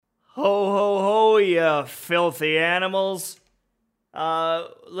Ho, ho, ho, you filthy animals.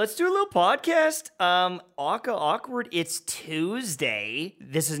 Let's do a little podcast. Aka Awkward, it's Tuesday.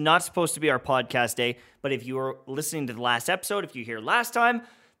 This is not supposed to be our podcast day, but if you were listening to the last episode, if you were here last time,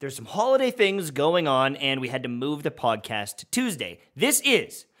 there's some holiday things going on, and we had to move the podcast to Tuesday. This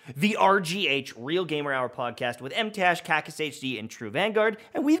is the RGH Real Gamer Hour podcast with MTash, Cactus HD, and True Vanguard,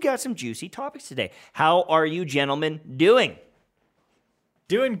 and we've got some juicy topics today. How are you gentlemen doing?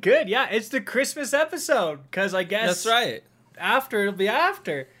 Doing good, yeah. It's the Christmas episode, because I guess That's right. it'll be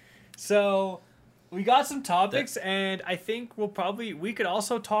after. So we got some topics, and I think we could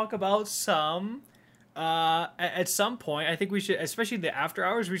also talk about some at some point. I think we should, especially in the after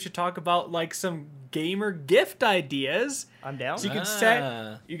hours, we should talk about like some gamer gift ideas. I'm down. So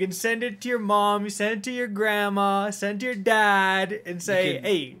you can send it to your mom, you send it to your grandma, send it to your dad, and say,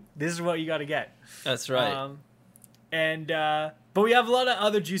 hey, this is what you got to get. That's right. But we have a lot of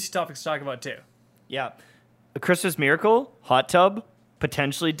other juicy topics to talk about too. Yeah. A Christmas Miracle, hot tub,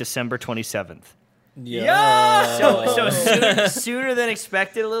 potentially December 27th. Yeah! So sooner than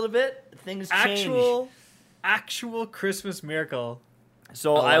expected a little bit. Things change. Actual Christmas Miracle.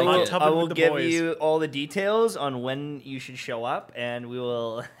 So I like it. I will with the give boys. you all the details on when you should show up, and we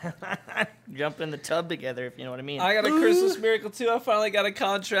will jump in the tub together, if you know what I mean. I got a Christmas miracle too. I finally got a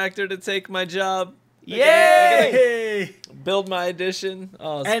contractor to take my job. Yay! Build my addition.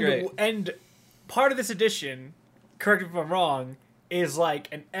 Oh, it's great. And part of this edition, correct me if I'm wrong, is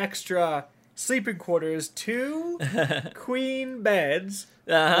like an extra sleeping quarters, 2 queen beds,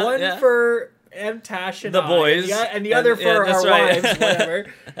 one for MTash and The boys. and the other for our right. wives,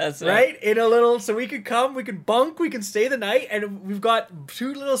 whatever. That's right. In a little, so we could come, we can bunk, we can stay the night, and we've got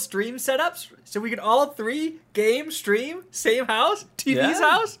 2 little stream setups, so we can all 3 game stream, same house, TV's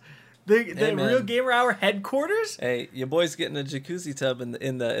house. The Real Gamer Hour headquarters. Hey, your boy's getting a jacuzzi tub in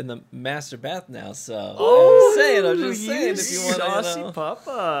the master bath now. So I'm just saying, if you want saucy to,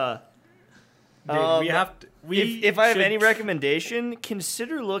 papa. Dude, we have to. If I have any recommendation,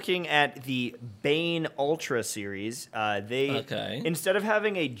 consider looking at the Bane Ultra series. Instead of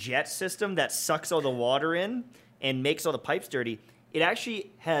having a jet system that sucks all the water in and makes all the pipes dirty, it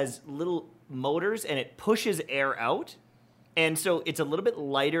actually has little motors and it pushes air out. And so it's a little bit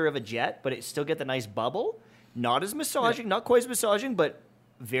lighter of a jet, but it still get the nice bubble. Not as massaging, not quite as massaging, but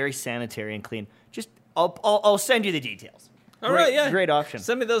very sanitary and clean. Just I'll send you the details. All right, yeah, Great option.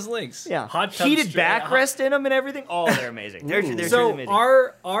 Send me those links. Yeah, Hot tub heated backrest in them and everything. Oh, they're amazing. They're So truly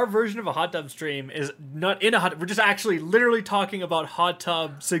amazing. our version of a hot tub stream is not in a hot. We're just actually literally talking about hot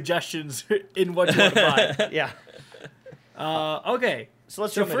tub suggestions in what you want to buy. Yeah. Okay. So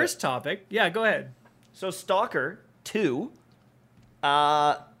let's So jump into first it. topic. Yeah, go ahead. So Stalker 2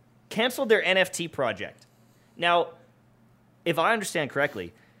 canceled their NFT project. Now, if I understand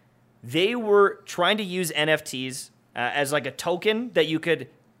correctly, they were trying to use NFTs as like a token that you could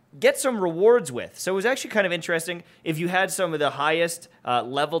get some rewards with. So it was actually kind of interesting if you had some of the highest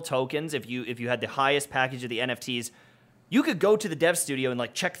level tokens, if you had the highest package of the NFTs, you could go to the dev studio and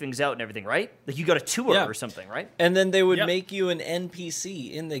like check things out and everything, right? Like you got a tour or something, right? And then they would Yep. make you an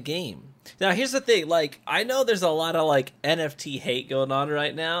NPC in the game. Now, here's the thing. Like, I know there's a lot of, like, NFT hate going on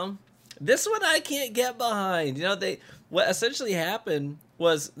right now. This one I can't get behind. You know, what essentially happened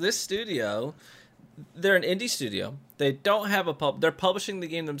was this studio, they're an indie studio. They don't have they're publishing the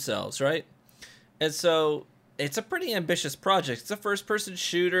game themselves, right? And so it's a pretty ambitious project. It's a first-person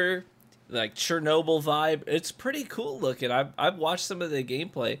shooter, like Chernobyl vibe. It's pretty cool looking. I've watched some of the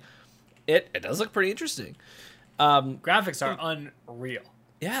gameplay. It does look pretty interesting. Graphics are unreal.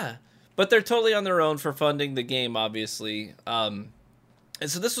 Yeah, but they're totally on their own for funding the game, obviously. And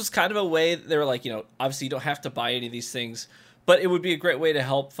so this was kind of a way they were like, obviously you don't have to buy any of these things, but it would be a great way to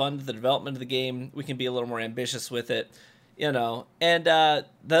help fund the development of the game. We can be a little more ambitious with it, And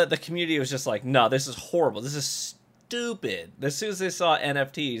the community was just like, no, this is horrible. This is stupid. As soon as they saw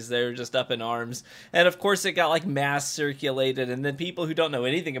NFTs, they were just up in arms. And of course it got like mass circulated, and then people who don't know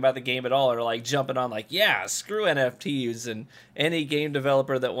anything about the game at all are like jumping on like, yeah, screw NFTs and any game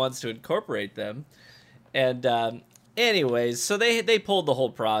developer that wants to incorporate them. And anyways, so they pulled the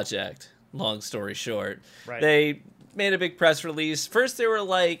whole project, long story short. Right. They made a big press release. First they were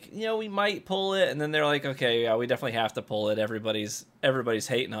like, we might pull it, and then they're like, okay, yeah, we definitely have to pull it. Everybody's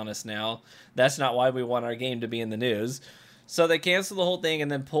hating on us now. That's not why we want our game to be in the news. So they canceled the whole thing and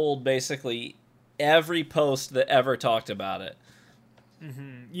then pulled basically every post that ever talked about it.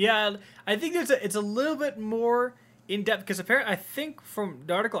 Mm-hmm. Yeah, I think it's a little bit more in depth, because apparently I think from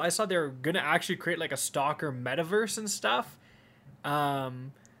the article I saw they were gonna actually create like a Stalker metaverse and stuff.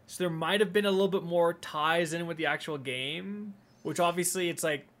 So there might have been a little bit more ties in with the actual game, which obviously it's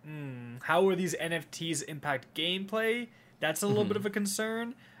like how will these NFTs impact gameplay? That's a little bit of a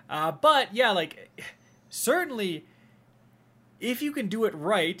concern. But yeah, like certainly, if you can do it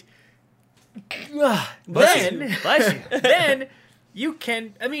right, then you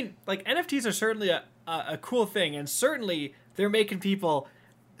can. I mean, like NFTs are certainly a cool thing, and certainly they're making people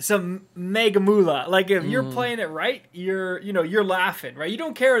some mega moolah. Like if you're playing it right, you're laughing, right? You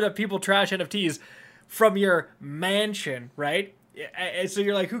don't care that people trash NFTs from your mansion, right? And so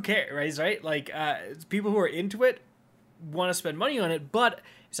you're like, who cares, right? Like people who are into it want to spend money on it, but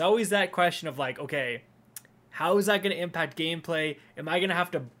it's always that question of like, okay, how is that going to impact gameplay? Am I going to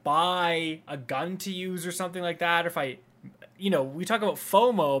have to buy a gun to use or something like that? Or if I, we talk about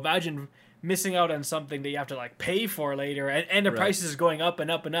FOMO, imagine missing out on something that you have to like pay for later, and the price is going up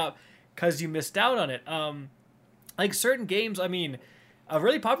and up and up because you missed out on it. Like certain games, I mean, a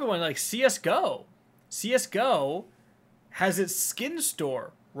really popular one like CS:GO. CS:GO has its skin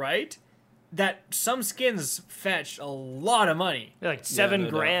store, right? That some skins fetch a lot of money. They're like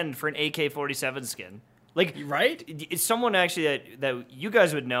 $7,000 for an AK-47 skin. Like, right? It's someone actually that you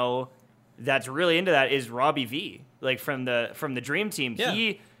guys would know that's really into that is Robbie V, like from the Dream Team.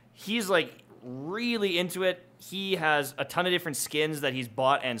 Yeah. He's like really into it. He has a ton of different skins that he's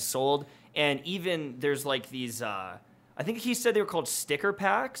bought and sold, and even there's like these. I think he said they were called sticker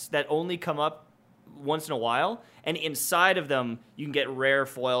packs that only come up once in a while, and inside of them you can get rare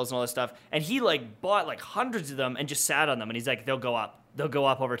foils and all this stuff. And he like bought like hundreds of them and just sat on them, and he's like, they'll go up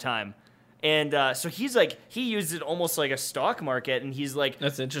over time. And so he's like, he used it almost like a stock market, and he's like,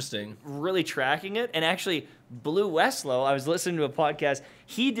 that's interesting, really tracking it. And actually, Blue Westlow, I was listening to a podcast.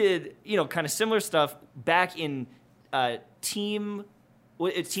 He did, kind of similar stuff back in Team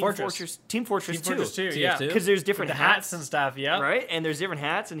Fortress 2. Yeah, because there's different hats and stuff. Yeah, right. And there's different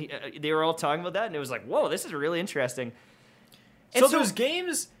hats, and they were all talking about that, and it was like, whoa, this is really interesting. And so there's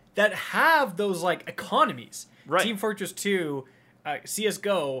games that have those like economies. Right. Team Fortress 2.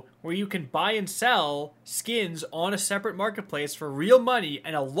 CS:GO, where you can buy and sell skins on a separate marketplace for real money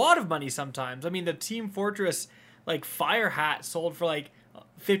and a lot of money sometimes. I mean, the Team Fortress like fire hat sold for like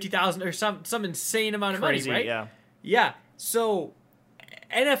 50,000 or some insane amount of Crazy, money, right? Yeah. Yeah. So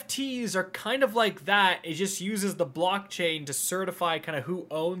NFTs are kind of like that. It just uses the blockchain to certify kind of who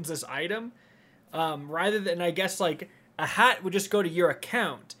owns this item, rather than, I guess, like a hat would just go to your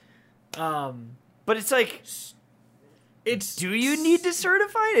account. But it's like, it's do you need to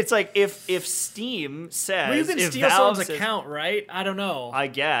certify it? It's like if Steam says, well, you can steal someone's account, right? I don't know. I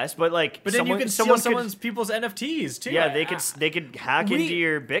guess, but like, but then you can steal someone's people's NFTs too. Yeah, they could hack into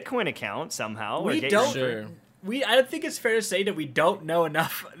your Bitcoin account somehow. I don't think it's fair to say that we don't know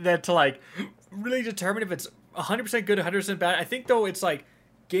enough that to like really determine if it's 100% good, 100% bad. I think though it's like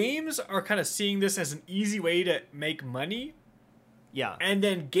games are kind of seeing this as an easy way to make money. Yeah. And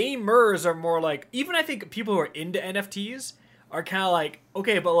then gamers are more like, even I think people who are into NFTs are kind of like,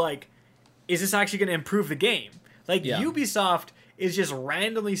 okay, but like, is this actually going to improve the game? Like Ubisoft is just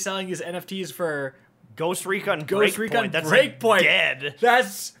randomly selling these NFTs for Ghost Recon Breakpoint. That's Breakpoint. Like dead.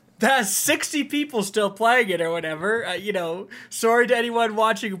 That's 60 people still playing it or whatever. Sorry to anyone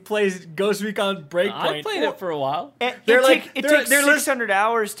watching who plays Ghost Recon Breakpoint. I played it for a while. It takes 600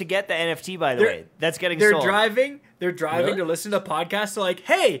 hours to get the NFT, by the way. That's getting sold. They're driving to listen to podcasts. They're like,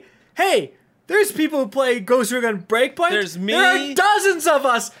 hey, there's people who play Ghost Recon Breakpoint. There's me. There are dozens of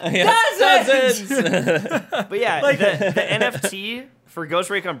us. Dozens. But yeah, the NFT for Ghost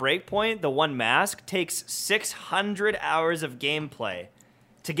Recon Breakpoint, the one mask, takes 600 hours of gameplay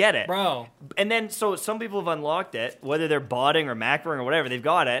to get it. Bro. And then, so some people have unlocked it, whether they're botting or macroing or whatever, they've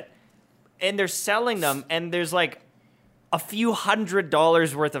got it, and they're selling them, and there's like a few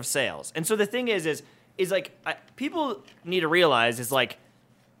 $100 worth of sales. And so the thing is like, people need to realize is like,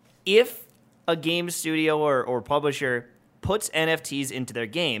 if a game studio or publisher puts NFTs into their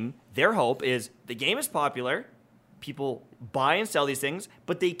game, their hope is the game is popular, people buy and sell these things,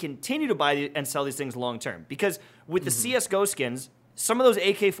 but they continue to buy and sell these things long term. Because with the CS:GO skins, some of those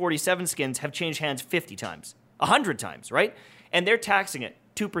AK-47 skins have changed hands 50 times, 100 times, right? And they're taxing it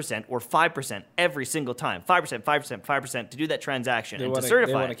 2% or 5% every single time. 5%, 5%, 5% to do that transaction to certify.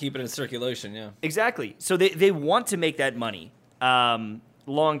 They want to keep it in circulation, yeah. Exactly. So they want to make that money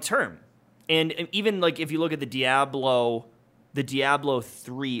long term. And even like if you look at the Diablo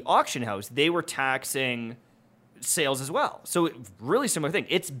 3 auction house, they were taxing sales as well. So really similar thing.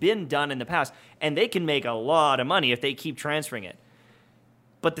 It's been done in the past, and they can make a lot of money if they keep transferring it.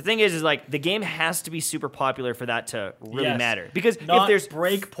 But the thing is like the game has to be super popular for that to really matter. Because if there's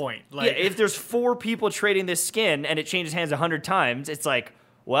Breakpoint, if there's 4 people trading this skin and it changes hands 100 times, it's like,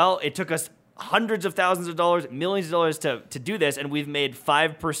 well, it took us hundreds of thousands of dollars, millions of dollars to do this, and we've made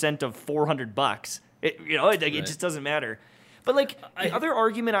 5% of $400. It just doesn't matter. But like the other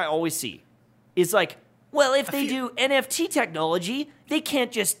argument I always see is like, well, if they do NFT technology, they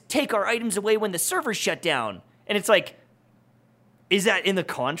can't just take our items away when the servers shut down. And it's like, is that in the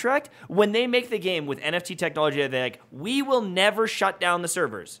contract? When they make the game with NFT technology, they're like, we will never shut down the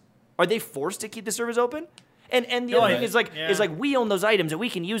servers. Are they forced to keep the servers open? And the other thing is like we own those items and we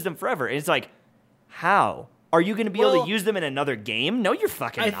can use them forever. And it's like, how? Are you going to be able to use them in another game? No, you're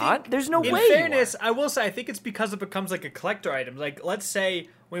fucking not. There's no way. In fairness, I will say, I think it's because it becomes like a collector item. Like, let's say,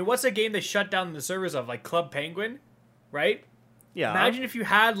 what's a game they shut down the servers of? Like Club Penguin, right? Yeah. Imagine if you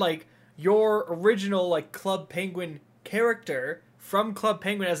had like your original like Club Penguin character from Club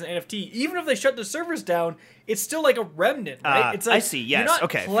Penguin as an NFT. Even if they shut the servers down, it's still like a remnant, right? It's like, I see. Yes. You're not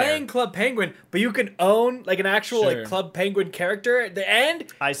playing Club Penguin, but you can own like an actual like Club Penguin character. And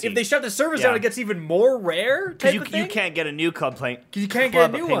I see. If they shut the servers down, it gets even more rare. Because you can't get a new Club Penguin. You can't get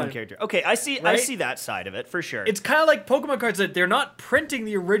a new one character. Okay, I see. Right? I see that side of it for sure. It's kind of like Pokemon cards that they're not printing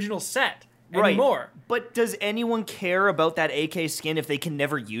the original set anymore. But does anyone care about that AK skin if they can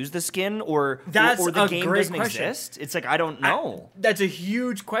never use the skin or the game doesn't exist? It's like, I don't know. That's a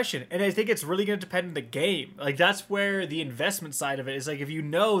huge question. And I think it's really going to depend on the game. Like, that's where the investment side of it is. Like, if you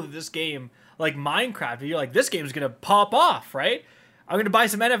know that this game, like Minecraft, you're like, this game's going to pop off, right? I'm going to buy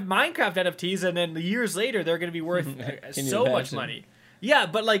some Minecraft NFTs, and then years later, they're going to be worth so much money. Yeah,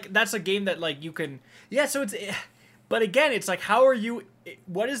 but, like, that's a game that, like, you can... Yeah, so it's... But again, it's like,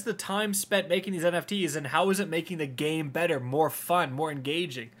 what is the time spent making these NFTs, and how is it making the game better, more fun, more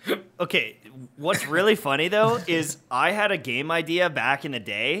engaging? Okay, what's really funny, though, is I had a game idea back in the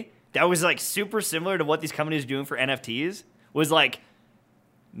day that was, like, super similar to what these companies are doing for NFTs. Was, like,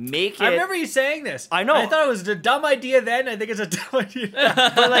 make it... I remember you saying this. I know. I thought it was a dumb idea then. I think it's a dumb idea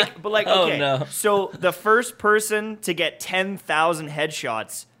but like, okay. No. So the first person to get 10,000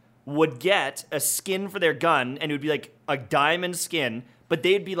 headshots would get a skin for their gun, and it would be like a diamond skin, but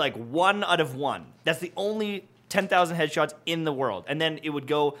they'd be like 1 out of 1. That's the only 10,000 headshots in the world. And then it would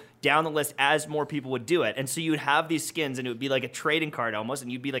go down the list as more people would do it. And so you would have these skins, and it would be like a trading card almost,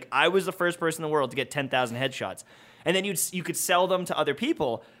 and you'd be like, I was the first person in the world to get 10,000 headshots. And then you could sell them to other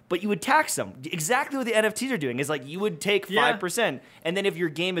people, but you would tax them. Exactly what the NFTs are doing is like you would take 5%, and then if your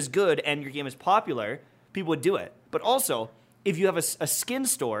game is good and your game is popular, people would do it. But also, if you have a skin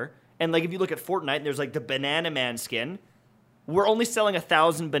store, and like if you look at Fortnite and there's like the Banana Man skin, we're only selling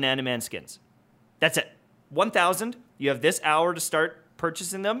 1,000 Banana Man skins. That's it. 1,000, you have this hour to start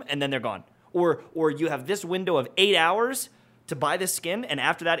purchasing them, and then they're gone. Or you have this window of 8 hours to buy this skin, and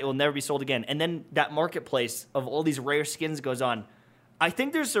after that, it will never be sold again. And then that marketplace of all these rare skins goes on. I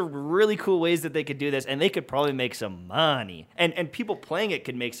think there's some really cool ways that they could do this, and they could probably make some money. And people playing it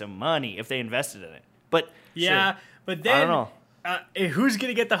could make some money if they invested in it. But yeah, but then... I don't know. Who's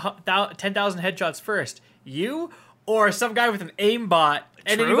going to get the 10,000 headshots first? You or some guy with an aimbot?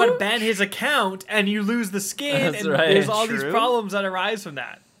 And then you got to ban his account and you lose the skin. That's and right. There's all these problems that arise from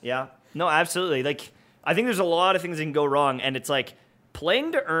that. Yeah. No, absolutely. Like, I think there's a lot of things that can go wrong. And it's like,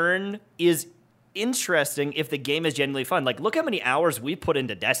 playing to earn is interesting if the game is genuinely fun. Like, look how many hours we put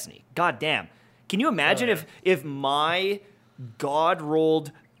into Destiny. God damn. Can you imagine if my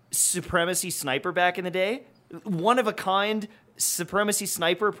God-rolled Supremacy Sniper back in the day, one of a kind Supremacy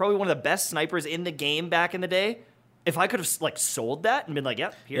Sniper, probably one of the best snipers in the game back in the day, if I could have like sold that and been like,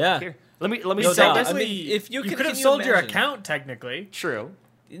 here. Let me sell this. I mean, if you could have sold your account technically. True.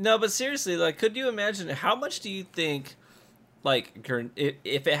 No, but seriously, like, could you imagine how much do you think, like,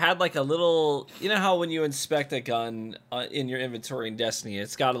 if it had like a little, you know how when you inspect a gun in your inventory in Destiny,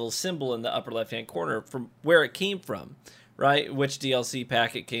 it's got a little symbol in the upper left-hand corner from where it came from, right? Which DLC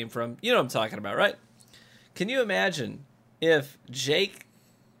pack it came from. You know what I'm talking about, right? Can you imagine if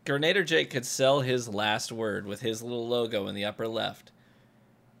Grenader Jake could sell his last word with his little logo in the upper left?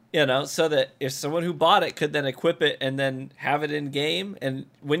 You know, so that if someone who bought it could then equip it and then have it in game, and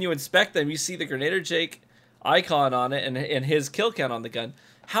when you inspect them, you see the Grenader Jake icon on it and his kill count on the gun.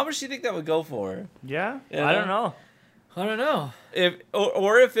 How much do you think that would go for? Yeah, I don't know.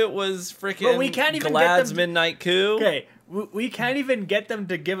 If it was freaking we can't even Glad's Midnight Coup. Okay, we can't even get them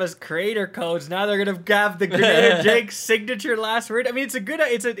to give us creator codes. Now they're gonna have the Grenader Jake signature last word. I mean, it's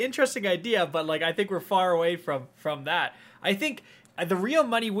an interesting idea, but like I think we're far away from that. I think the real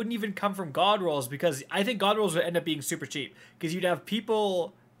money wouldn't even come from God rolls, because I think God rolls would end up being super cheap, because you'd have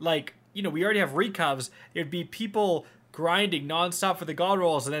people like, you know, we already have recovs. It'd be people grinding nonstop for the God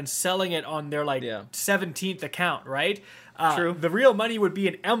rolls and then selling it on their 17th account, right? True. The real money would be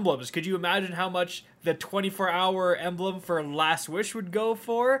in emblems. Could you imagine how much the 24-hour emblem for Last Wish would go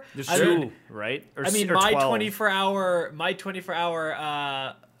for. There's I two, mean, right? Or, I mean, or my 12. 24-hour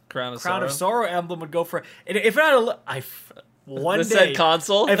Crown of Crown of Sorrow. Sorrow emblem would go for. And if it had one This day said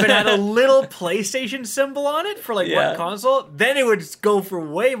console. if it had a little PlayStation symbol on it for like Yeah. what console, then it would go for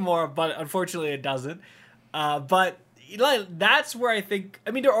way more. But unfortunately, it doesn't. But like, that's where I think.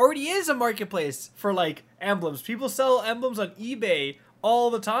 I mean, there already is a marketplace for like emblems. People sell emblems on eBay all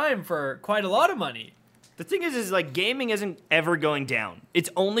the time for quite a lot of money. The thing is like gaming isn't ever going down. It's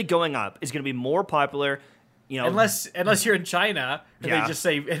only going up. It's going to be more popular. You know, Unless you're in China and Yeah. they just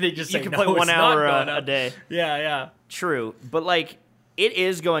say you can no, play 1 it's not hour going a up. day. Yeah. True, but like it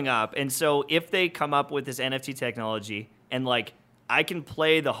is going up, and so if they come up with this NFT technology and like I can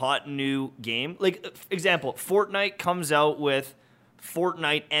play the hot new game, like example, Fortnite comes out with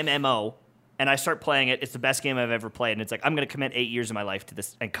Fortnite MMO, and I start playing it. It's the best game I've ever played, and it's like I'm going to commit 8 years of my life to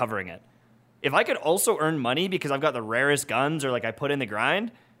this and covering it. If I could also earn money because I've got the rarest guns or like I put in the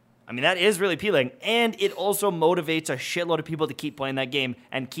grind, I mean, that is really appealing, and it also motivates a shitload of people to keep playing that game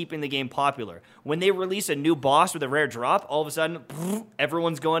and keeping the game popular. When they release a new boss with a rare drop, all of a sudden,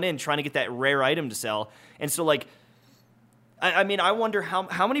 everyone's going in trying to get that rare item to sell. And so, like, I mean, I wonder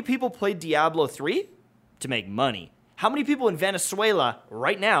how many people played Diablo 3 to make money? How many people in Venezuela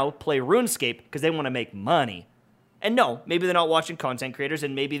right now play RuneScape because they want to make money? And no, maybe they're not watching content creators,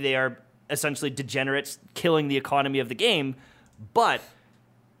 and maybe they are essentially degenerates killing the economy of the game, but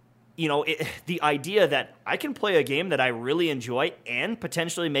you know, the idea that I can play a game that I really enjoy and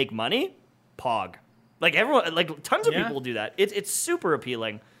potentially make money, pog. Like everyone, like tons of people do that. It's super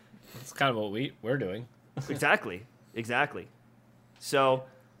appealing. It's kind of what we're doing. Exactly. So,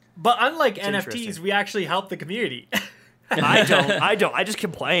 But unlike interesting. NFTs, we actually help the community. I don't. I just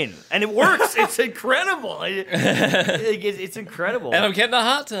complain, and it works. It's incredible. It's incredible. And I'm getting a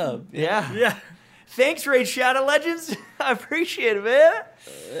hot tub. Yeah. Yeah. Thanks, Raid Shadow Legends. I appreciate it, man.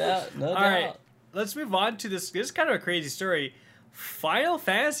 Yeah, no doubt. All right. Let's move on to this. This is kind of a crazy story. Final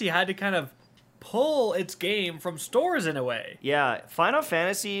Fantasy had to kind of pull its game from stores in a way. Yeah, Final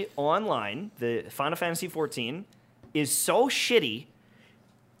Fantasy Online, the Final Fantasy 14, is so shitty.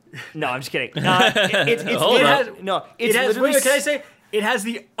 No, I'm just kidding. It's Hold up. it's It has, literally wait, can I say it has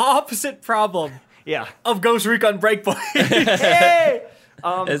the opposite problem yeah. of Ghost Recon Breakpoint. Hey,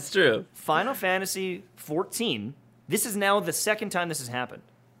 It's true. Final Fantasy 14. This is now the second time this has happened.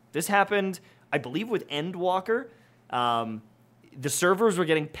 This happened, I believe, with Endwalker. The servers were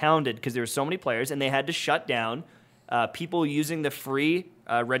getting pounded because there were so many players, and they had to shut down people using the free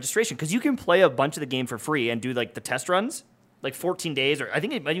registration, because you can play a bunch of the game for free and do like the test runs, like 14 days, or I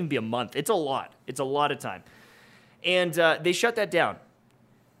think it might even be a month. It's a lot. It's a lot of time. And they shut that down.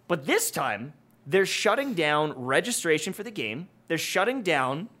 But this time, they're shutting down registration for the game. They're shutting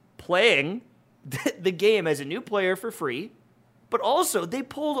down playing the game as a new player for free. But also, they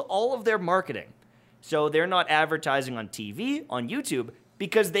pulled all of their marketing. So they're not advertising on TV, on YouTube,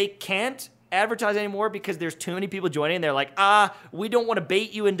 because they can't advertise anymore because there's too many people joining. And they're like, we don't want to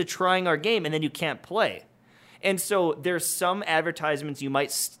bait you into trying our game, and then you can't play. And so there's some advertisements you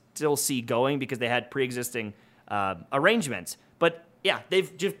might still see going because they had pre-existing arrangements. But yeah,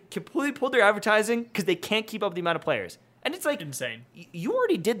 they've just completely pulled their advertising because they can't keep up with the amount of players. And it's like, Insane. You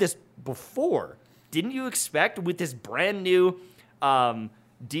already did this before. Didn't you expect with this brand new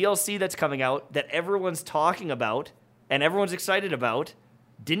DLC that's coming out that everyone's talking about and everyone's excited about?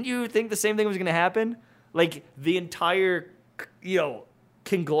 Didn't you think the same thing was going to happen? Like the entire,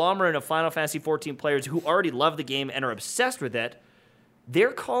 conglomerate of Final Fantasy 14 players who already love the game and are obsessed with it,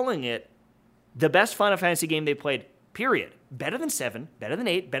 they're calling it the best Final Fantasy game they played, period. Better than 7, better than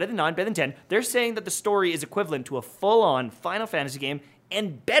 8, better than 9, better than 10. They're saying that the story is equivalent to a full-on Final Fantasy game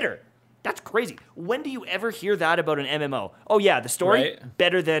and better. That's crazy. When do you ever hear that about an MMO? Oh, yeah, the story, Right.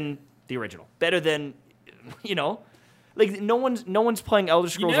 better than the original. Better than, like no one's playing Elder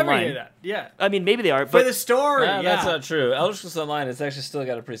You Scrolls never Online. hear that. Yeah. I mean, maybe they are, For but the story, yeah. That's not true. Elder Scrolls Online has actually still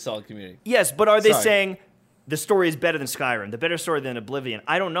got a pretty solid community. yes, but are they Sorry. saying the story is better than Skyrim, the better story than Oblivion?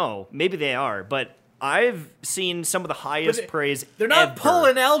 I don't know. Maybe they are, but I've seen some of the highest praise. They're not ever.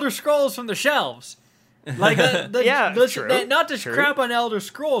 pulling Elder Scrolls from the shelves. Like, Yeah, true, not to true. crap on Elder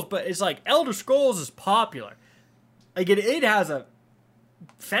Scrolls, but it's like Elder Scrolls is popular. Like it has a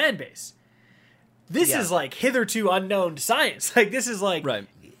fan base. This Yeah. is like hitherto unknown science. Like this is like Right.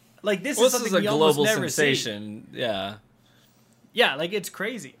 Like this Well, is this something is a we almost global never see. sensation. Yeah. Yeah, like it's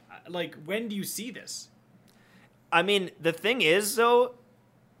crazy. Like when do you see this? I mean, the thing is, though,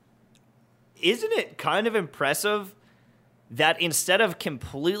 isn't it kind of impressive that instead of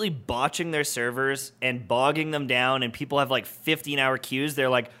completely botching their servers and bogging them down and people have like 15-hour queues, they're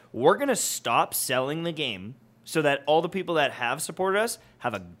like, we're going to stop selling the game so that all the people that have supported us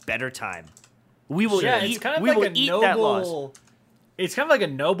have a better time. We will it's eat, kind of we like will a eat noble, that loss. It's kind of like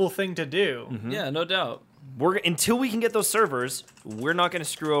a noble thing to do. Yeah, no doubt. Until we can get those servers, we're not going to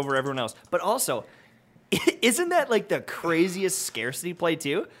screw over everyone else. But also, isn't that like the craziest scarcity play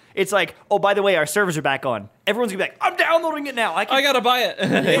too? It's like, oh, by the way, our servers are back on. Everyone's gonna be like, I'm downloading it now. I gotta buy it.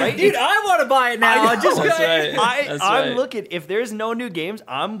 Right? Dude, I want to buy it now. I know. Just That's right. I'm That's right. looking. If there's no new games,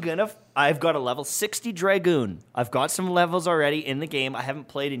 I've got a level 60 Dragoon. I've got some levels already in the game. I haven't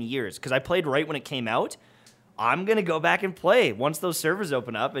played in years because I played right when it came out. I'm gonna go back and play once those servers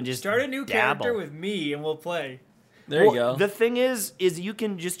open up and just start a new dabble. character with me, and we'll play. There you go. The thing is you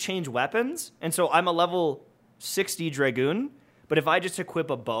can just change weapons, and so I'm a level 60 Dragoon, but if I just equip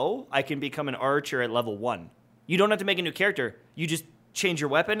a bow, I can become an archer at level 1. You don't have to make a new character. You just change your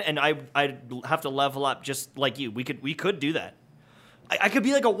weapon, and I'd have to level up just like you. We could do that. I could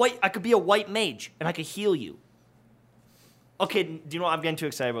be like I could be a white mage, and I could heal you. Okay, do you know what? I'm getting too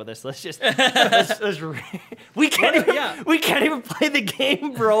excited about this. Let's just we can't even play the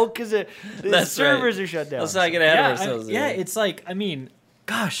game, bro, because the servers are shut down. Let's not get ahead of ourselves. It's like, I mean,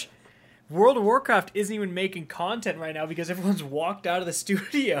 gosh, World of Warcraft isn't even making content right now because everyone's walked out of the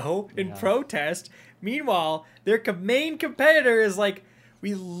studio in protest. Meanwhile, their main competitor is like,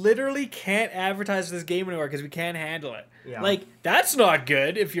 we literally can't advertise this game anymore because we can't handle it. Yeah. Like, that's not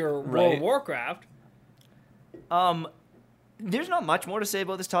good if you're World of Warcraft. There's not much more to say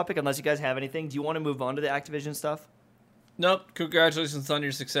about this topic unless you guys have anything. Do you want to move on to the Activision stuff? Nope. Congratulations on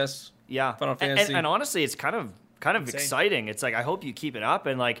your success. Yeah. Final Fantasy. And honestly, it's kind of exciting. It's like, I hope you keep it up,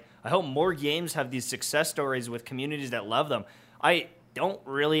 and like, I hope more games have these success stories with communities that love them. I don't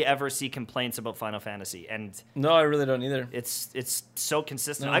really ever see complaints about Final Fantasy, and No, I really don't either. it's so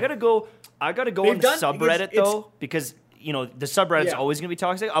consistent. No. I gotta go on subreddit though, because you know the subreddit's always gonna be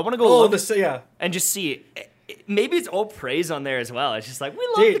toxic. I want to go look and just see. Maybe it's all praise on there as well. It's just like, we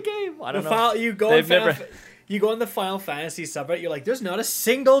love the game. I don't know. You go on the Final Fantasy subreddit, you're like, there's not a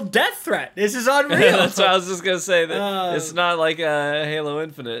single death threat. This is unreal. That's what I was just gonna say. That it's not like a Halo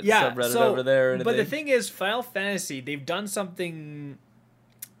Infinite subreddit over there or anything. But the thing is, Final Fantasy, they've done something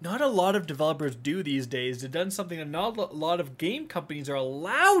not a lot of developers do these days. They've done something that not a lot of game companies are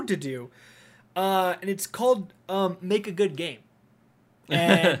allowed to do. And it's called make a good game.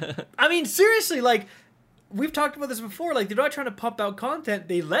 And I mean, seriously, like, we've talked about this before. Like, they're not trying to pump out content.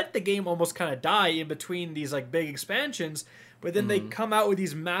 They let the game almost kind of die in between these like big expansions, but then they come out with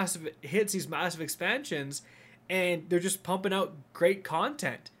these massive hits, these massive expansions, and they're just pumping out great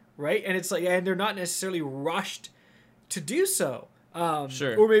content, right? And it's like, and they're not necessarily rushed to do so.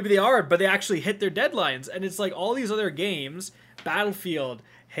 Sure. Or maybe they are, but they actually hit their deadlines. And it's like all these other games, Battlefield,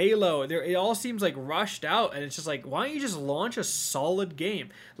 Halo, it all seems like rushed out, and it's just like, why don't you just launch a solid game?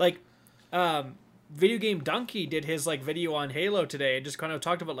 Like, Video Game Donkey did his like video on Halo today and just kind of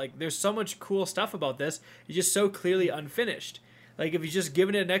talked about like, there's so much cool stuff about this. It's just so clearly unfinished. Like, if you just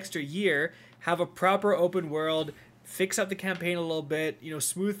given it an extra year, have a proper open world, fix up the campaign a little bit, you know,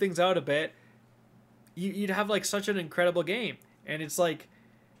 smooth things out a bit, you'd have like such an incredible game. And it's like,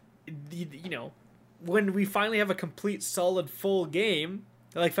 you know, when we finally have a complete, solid, full game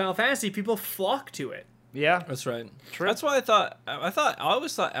like Final Fantasy, people flock to it. Yeah, That's right. True. That's why I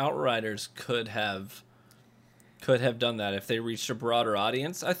always thought Outriders could have done that if they reached a broader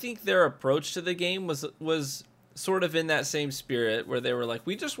audience. I think their approach to the game was sort of in that same spirit where they were like,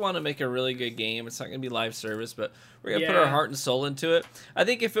 we just want to make a really good game. It's not going to be live service, but we're going to put our heart and soul into it. I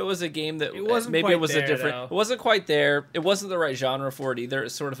think if it was a game that It wasn't maybe quite it was there, a different, though. it wasn't quite there. It wasn't the right genre for it either.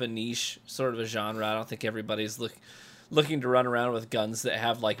 It's sort of a niche, sort of a genre. I don't think everybody's looking to run around with guns that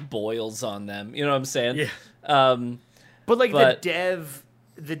have like boils on them. You know what I'm saying? Yeah. but like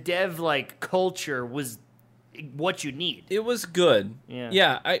the dev like culture was what you need. It was good.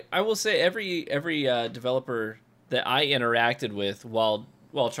 Yeah. I will say every developer that I interacted with while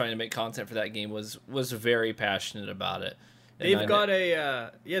trying to make content for that game was very passionate about it. And They've got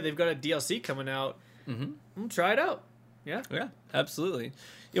a DLC coming out. Mm-hmm. Try it out. Yeah, absolutely.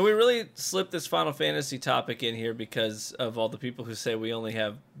 You know, we really slipped this Final Fantasy topic in here because of all the people who say we only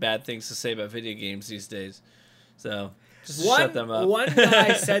have bad things to say about video games these days. So just shut them up. One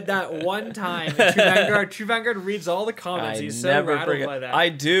guy said that one time. True Vanguard reads all the comments. He's so rattled by that. I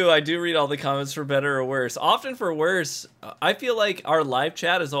do read all the comments for better or worse. Often for worse. I feel like our live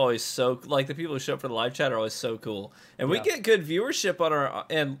chat is always so, like, the people who show up for the live chat are always so cool, and we get good viewership on our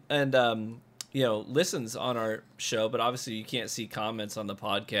and you know, listens on our show, but obviously you can't see comments on the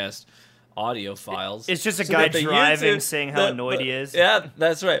podcast. audio files. It's just a So guy that the driving YouTube- saying how the- annoyed the- he is. Yeah,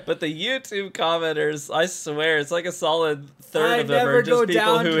 that's right. But the YouTube commenters, I swear, it's like a solid third I of them never are go just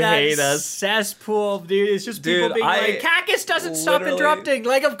people down who to that hate us. cesspool, dude. It's just people Dude, being like, Cacus doesn't stop literally- interrupting.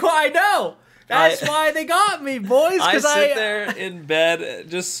 Like, of course, I know. That's why they got me, boys. I Because sit there in bed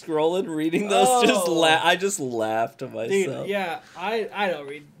just scrolling, reading those. Oh. I just laugh to myself. Dude, yeah, I don't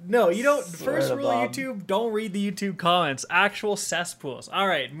read. No, you don't. Swear First to rule of Bob. YouTube: don't read the YouTube comments. Actual cesspools. All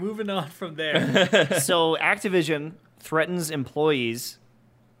right, moving on from there. So Activision threatens employees.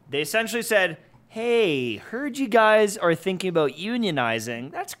 They essentially said, hey, heard you guys are thinking about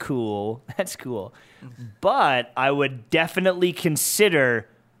unionizing. That's cool. That's cool. But I would definitely consider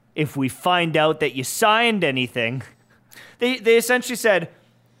if we find out that you signed anything. They essentially said,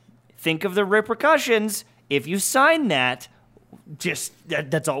 think of the repercussions if you sign that. Just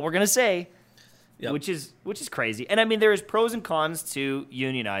that's all we're going to say. Yep. Which is crazy. And I mean, there is pros and cons to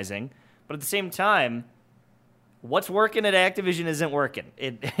unionizing, but at the same time, what's working at Activision isn't working.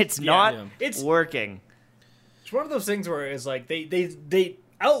 It's not yeah. It's- working. It's one of those things where it's like they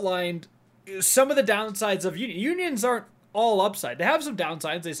outlined some of the downsides of unions aren't all upside. They have some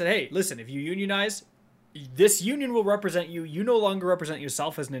downsides. They said, hey, listen, if you unionize, this union will represent you. You no longer represent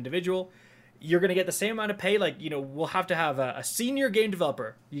yourself as an individual. You're going to get the same amount of pay. Like, we'll have to have a senior game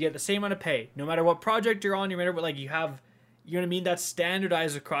developer. You get the same amount of pay. No matter what project you're on, no matter what, like, you have, you know what I mean? That's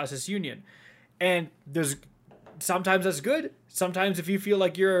standardized across this union. And sometimes that's good. Sometimes if you feel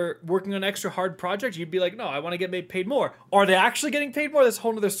like you're working on an extra hard project, you'd be like, no, I want to get paid more. Are they actually getting paid more? That's a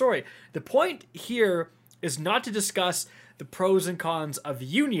whole other story. The point here is not to discuss the pros and cons of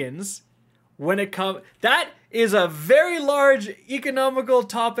unions when it comes. That is a very large economical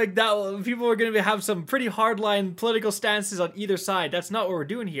topic that people are going to have some pretty hardline political stances on either side. That's not what we're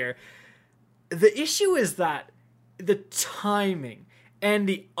doing here. The issue is that the timing and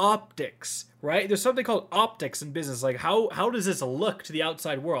the optics, right? There's something called optics in business. Like, how does this look to the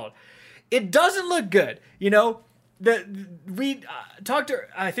outside world? It doesn't look good. We talked.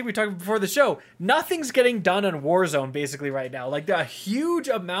 I think we talked before the show. Nothing's getting done on Warzone basically right now. Like, a huge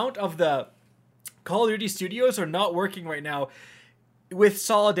amount of the Call of Duty studios are not working right now, with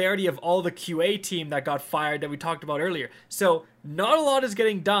solidarity of all the QA team that got fired that we talked about earlier. So not a lot is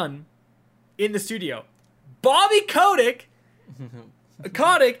getting done in the studio. Bobby Kotick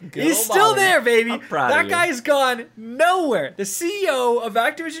is still Bobby. there, baby. I'm proud of That you. guy's gone nowhere. The CEO of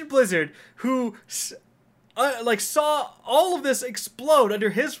Activision Blizzard, who saw all of this explode under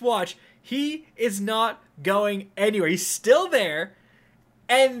his watch, he is not going anywhere. He's still there.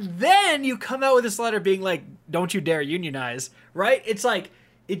 And then you come out with this letter being like, don't you dare unionize, right? It's like,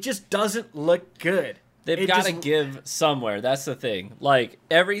 it just doesn't look good. They've got to give somewhere. That's the thing. Like,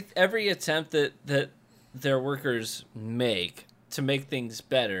 every attempt that their workers make to make things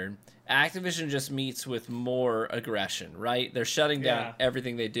better, Activision just meets with more aggression, right? They're shutting down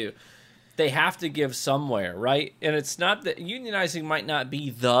everything they do. They have to give somewhere, right? And it's not that unionizing might not be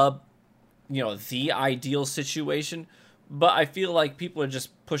the ideal situation, but I feel like people are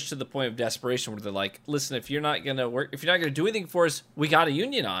just pushed to the point of desperation where they're like, listen, if you're not going to work, if you're not going to do anything for us, we got to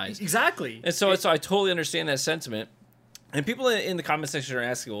unionize. Exactly. And so I totally understand that sentiment. And people in the comment section are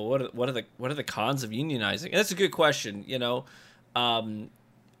asking, well, what are the cons of unionizing? And that's a good question.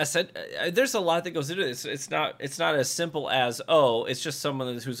 I said there's a lot that goes into this. It's not as simple as, oh, it's just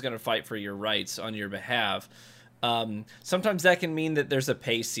someone who's going to fight for your rights on your behalf. Sometimes that can mean that there's a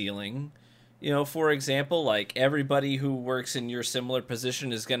pay ceiling. For example, like, everybody who works in your similar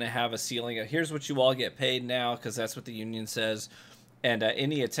position is going to have a ceiling of, here's what you all get paid now because that's what the union says. And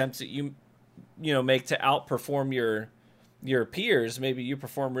any attempts that you make to outperform your peers, maybe you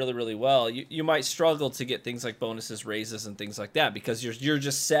perform really, really well, you might struggle to get things like bonuses, raises, and things like that because you're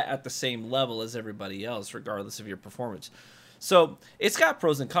just set at the same level as everybody else, regardless of your performance. So it's got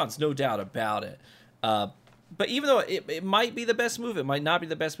pros and cons, no doubt about it. But even though it might be the best move, it might not be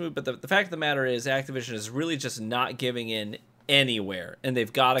the best move, but the fact of the matter is Activision is really just not giving in anywhere, and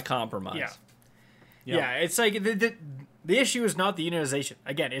they've got to compromise. Yeah, it's like the issue is not the unionization.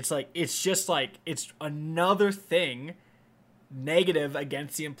 Again, it's another thing negative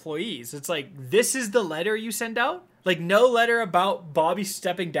against the employees. It's like, this is the letter you send out? Like, no letter about Bobby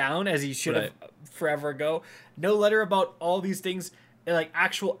stepping down as he should have forever ago. No letter about all these things, like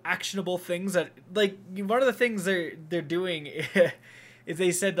actual actionable things that, like, one of the things they're doing is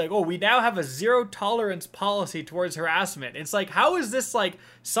they said, like, oh, we now have a zero tolerance policy towards harassment. It's like, how is this like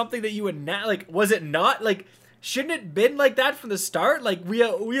something that you would not, like, was it not, like, shouldn't it been like that from the start? Like, we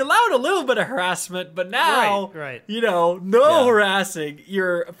allowed a little bit of harassment, but now, right. No harassing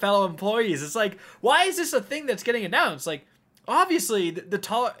your fellow employees. It's like, why is this a thing that's getting announced? Like, obviously the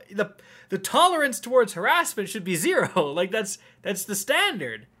tolerance towards harassment should be 0. Like that's the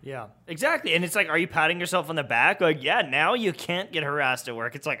standard. Yeah, exactly. And it's like, are you patting yourself on the back? Like, yeah, now you can't get harassed at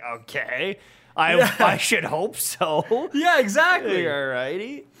work. It's like, okay, I should hope so. Yeah, exactly.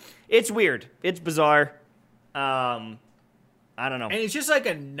 Alrighty. It's weird. It's bizarre. I don't know. And it's just like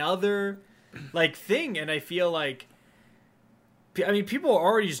another like thing, and I feel like, I mean, people are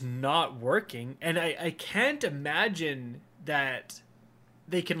already just not working, and I can't imagine that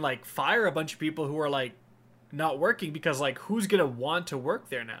they can like fire a bunch of people who are like not working, because like who's gonna want to work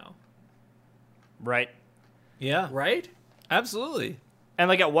there now? Right. Yeah. Right? Absolutely. And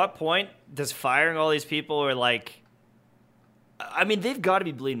like, at what point does firing all these people, or like, I mean, they've got to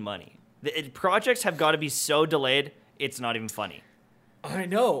be bleeding money. Projects have got to be so delayed, it's not even funny. I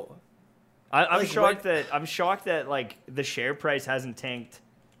know. I'm Like, shocked that like the share price hasn't tanked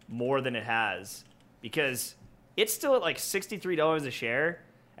more than it has, because it's still at like $63 a share,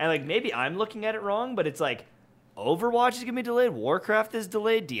 and like maybe I'm looking at it wrong, but it's like Overwatch is gonna be delayed, Warcraft is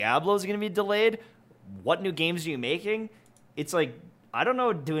delayed, Diablo is gonna be delayed. What new games are you making? It's like, I don't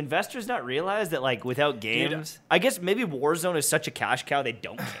know. Do investors not realize that like without games, I guess maybe Warzone is such a cash cow they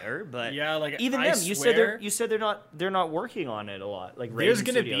don't care. But Yeah, like, even I them, swear- you said they're not working on it a lot. Like There's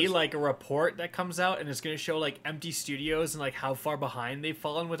Raven gonna be Studios. like a report that comes out, and it's gonna show like empty studios and like how far behind they've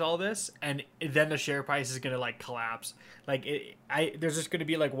fallen with all this, and then the share price is gonna like collapse. Like there's just gonna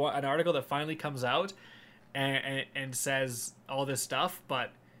be like an article that finally comes out and says all this stuff,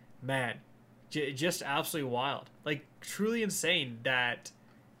 but man, just absolutely wild, like truly insane that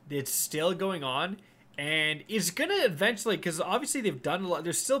it's still going on. And it's gonna eventually, because obviously they've done a lot.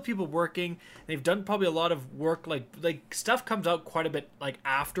 There's still people working. They've done probably a lot of work. Like stuff comes out quite a bit like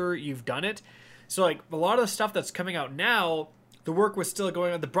after you've done it. So like a lot of the stuff that's coming out now, the work was still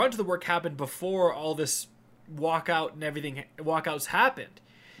going on. The brunt of the work happened before all this walkouts happened.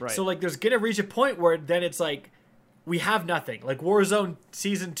 Right. So like there's gonna reach a point where then it's like, we have nothing. Like Warzone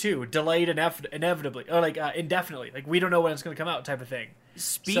Season 2 delayed inevitably, or like indefinitely. Like we don't know when it's gonna come out, type of thing.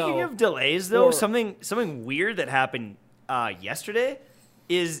 Speaking of delays, though, something weird that happened yesterday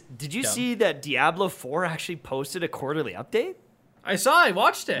is, did you see that Diablo 4 actually posted a quarterly update? I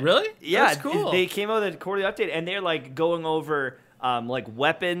watched it. Really? Yeah, That's cool. They came out with a quarterly update, and they're like going over like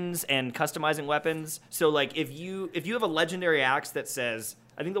weapons and customizing weapons. So like if you have a legendary axe that says,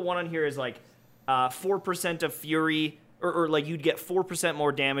 I think the one on here is like 4% of fury, or like you'd get 4%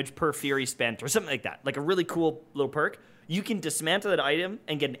 more damage per fury spent, or something like that. Like a really cool little perk. You can dismantle that item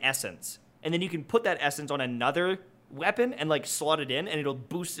and get an essence, and then you can put that essence on another weapon and like slot it in, and it'll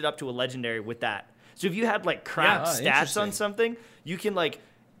boost it up to a legendary with that. So if you had like crap stats on interesting. something, you can like,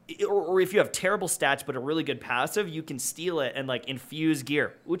 or if you have terrible stats but a really good passive, you can steal it and like infuse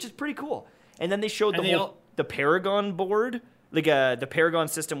gear, which is pretty cool. And then they showed the Paragon board, like the Paragon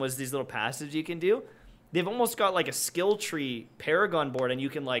system was these little passives you can do. They've almost got like a skill tree Paragon board, and you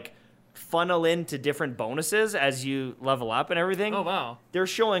can like funnel into different bonuses as you level up and everything. Oh wow. They're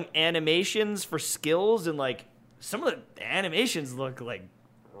showing animations for skills, and like some of the animations look like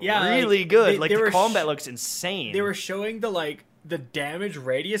really good. Like the combat looks insane. They were showing the damage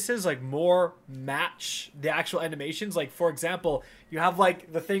radiuses like more match the actual animations. Like for example, you have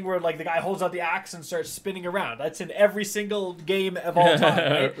like the thing where like the guy holds out the axe and starts spinning around. That's in every single game of all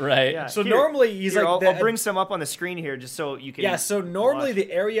time, right? Right. Yeah. So Here- normally he's Here, like I'll bring some up on the screen here just so you can. yeah, so normally watch.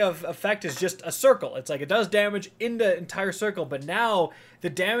 the area of effect is just a circle. It's like it does damage in the entire circle, but now the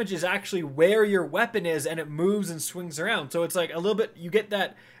damage is actually where your weapon is, and it moves and swings around. So it's like a little bit, you get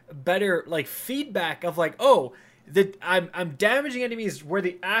that better like feedback of like, oh, I'm damaging enemies where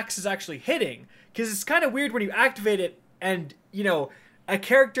the axe is actually hitting, because it's kind of weird when you activate it and you know a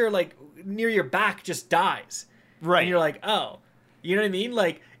character like near your back just dies, Right. And you're like, oh, you know what I mean?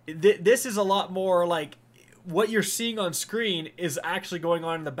 Like this is a lot more like what you're seeing on screen is actually going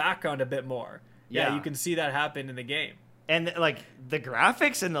on in the background a bit more. Yeah, Yeah. you can see that happen in the game. And like the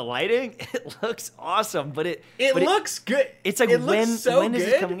graphics and the lighting, it looks awesome, but it looks good. It's like, it when looks so when is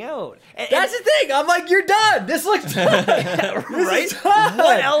good. it coming out? That's the thing. I'm like, you're done. This looks done. right? This is done.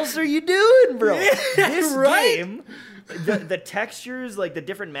 What else are you doing, bro? This right? game, the textures, like the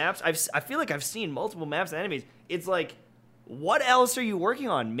different maps. I feel like I've seen multiple maps and enemies. It's like, what else are you working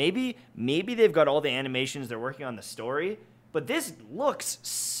on? Maybe they've got all the animations. They're working on the story, but this looks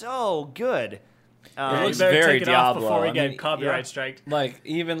so good. It looks You better very take it off Diablo. before we I get mean, copyright yeah. strike. Like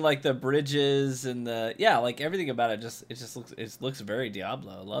even like the bridges and like everything about it looks very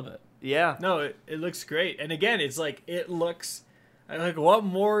Diablo. I love it. Yeah. No, it looks great. And again, it's like it looks like what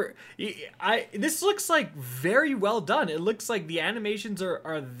more this looks like very well done. It looks like the animations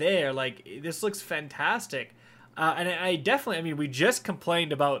are there. Like this looks fantastic. And I definitely, I mean, we just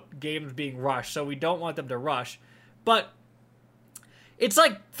complained about games being rushed, so we don't want them to rush. But it's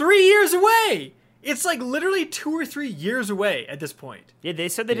like 3 years away. It's like literally 2 or 3 years away at this point. Yeah, they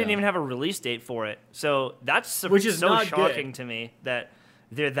said they didn't even have a release date for it. So that's Which is so not shocking good. to me that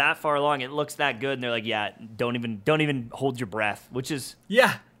they're that far along. It looks that good, and they're like, yeah, don't even hold your breath, which is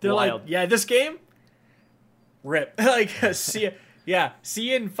Yeah, they're Wild. like, yeah, this game, rip. Like, see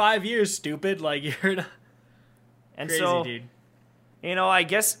you in 5 years, stupid. Like, you're not and crazy, so dude. I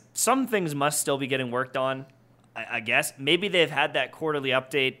guess some things must still be getting worked on. I guess maybe they've had that quarterly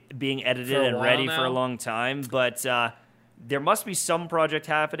update being edited For a and while ready now. for a long time, but there must be some project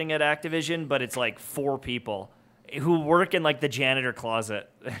happening at Activision, but it's like 4 people who work in like the janitor closet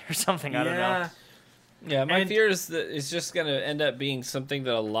or something. I don't know. Yeah, my And- fear is that it's just going to end up being something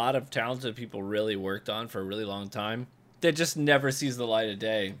that a lot of talented people really worked on for a really long time that just never sees the light of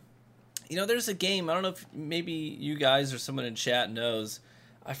day. There's a game, I don't know if maybe you guys or someone in chat knows.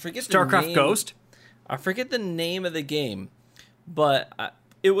 I forget the StarCraft name. Ghost. I forget the name of the game, but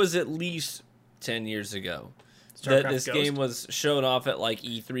it was at least 10 years ago that StarCraft this Ghost? game was shown off at like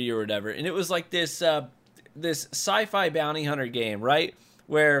E3 or whatever. And it was like this sci-fi bounty hunter game, right?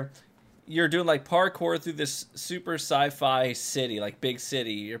 Where you're doing like parkour through this super sci-fi city, like big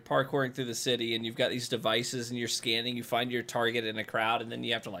city. You're parkouring through the city and you've got these devices and you're scanning, you find your target in a crowd and then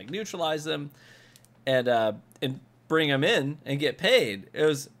you have to like neutralize them and bring them in and get paid. It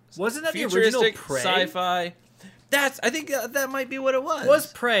Wasn't that the original futuristic Prey? sci-fi. I think that might be what it was. It was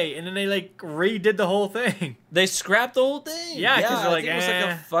Prey, and then they like redid the whole thing. They scrapped the whole thing. Yeah, 'cause they're I like, think it was like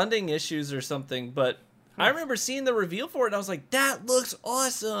eh. a funding issues or something. But I remember seeing the reveal for it, and I was like, "That looks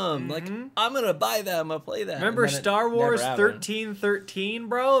awesome! Like, I'm gonna buy that. I'm gonna play that." Remember And then it Star Wars never happened. 1313,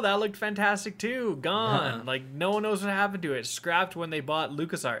 bro? That looked fantastic too. Gone. Yeah. Like, no one knows what happened to it. Scrapped when they bought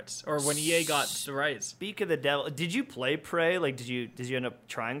LucasArts, or when EA got the rights. Speak of the devil, did you play Prey? Like, did you end up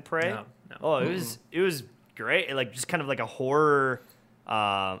trying Prey? No. Oh, it was great. Like, just kind of like a horror.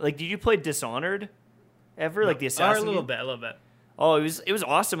 Like, did you play Dishonored ever? Like the Or assassin? a little game? bit, a little bit. Oh, it was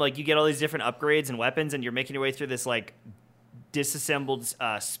awesome. Like, you get all these different upgrades and weapons, and you're making your way through this like disassembled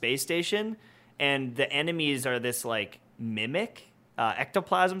space station, and the enemies are this like mimic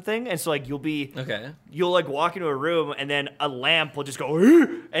ectoplasm thing, and so like you'll like walk into a room, and then a lamp will just go,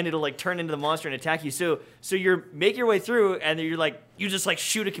 and it'll like turn into the monster and attack you. So you're make your way through, and then you just like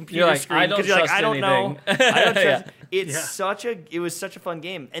shoot a computer You're like, screen I don't you're like, trust I don't know, anything. I don't trust. Yeah. It was such a fun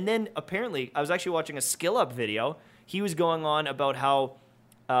game. And then apparently, I was actually watching a skill up video. He was going on about how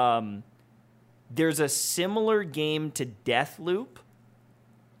there's a similar game to Deathloop,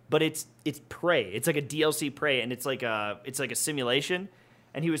 but it's Prey. It's like a DLC Prey, and it's like a simulation.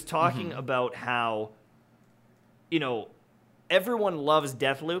 And he was talking about how, everyone loves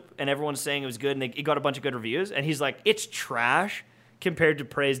Deathloop, and everyone's saying it was good, and it got a bunch of good reviews. And he's like, it's trash compared to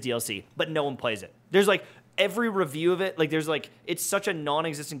Prey's DLC, but no one plays it. There's like every review of it, like there's like, it's such a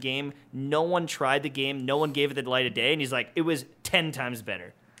non-existent game. No one tried the game. No one gave it the light of day. And he's like, it was 10 times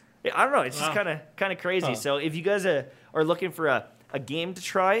better. I don't know. It's just kind of crazy. Huh. So if you guys are looking for a game to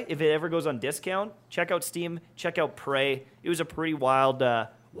try, if it ever goes on discount, check out Steam, check out Prey. It was a pretty wild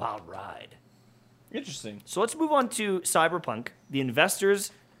ride. Interesting. So let's move on to Cyberpunk. The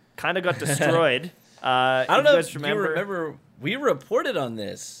investors kind of got destroyed. I don't know you if guys you remember, we reported on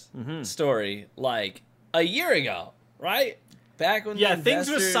this story like a year ago, right? Back when Yeah, the things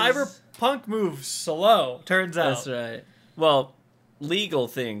with investors- Cyberpunk move slow, turns out. That's right. Well, legal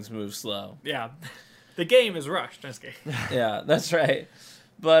things move slow. Yeah. The game is rushed. Just kidding. Yeah, that's right.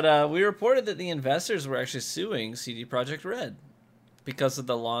 But we reported that the investors were actually suing CD Projekt Red because of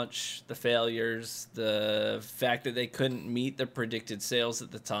the launch, the failures, the fact that they couldn't meet the predicted sales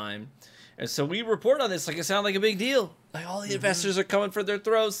at the time. And so we report on this like it sounded like a big deal. Like all the investors are coming for their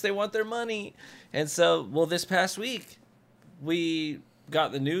throats. They want their money. And so, well, this past week, we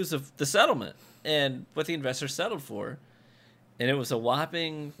got the news of the settlement and what the investors settled for. And it was a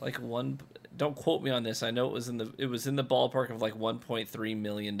whopping don't quote me on this. I know it was in the ballpark of like $1.3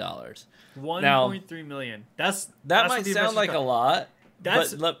 million. 1.3 million. That's That what might the sound investors like got. a lot.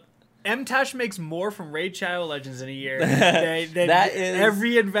 That's- but MTash makes more from Raid Shadow Legends in a year than That is-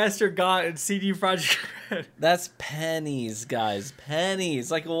 every investor got in CD Projekt Red. that's pennies, guys. Pennies.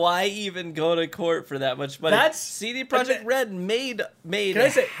 Like, why even go to court for that much money? That's- CD Projekt Red made Can I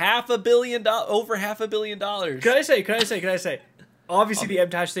say- over $500 million. Can I say? Obviously, the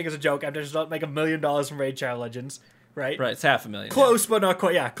MTash thing is a joke. MTash does not make $1 million from Raid Shadow Legends, right? Right, it's $500,000. Close, but not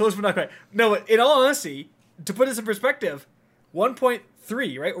quite. Yeah, close, but not quite. No, in all honesty, to put this in perspective,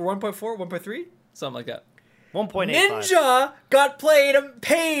 1.3, right? Or 1.4, 1.3? Something like that. 1.85. Ninja got paid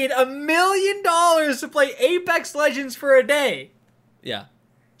 $1 million to play Apex Legends for a day. Yeah.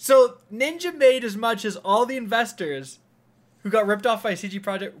 So Ninja made as much as all the investors who got ripped off by CG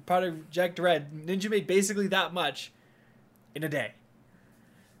Project Red. Ninja made basically that much in a day.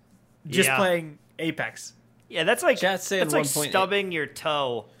 Just Yeah. playing Apex. Yeah, that's like Chat's saying that's like 1.8. stubbing your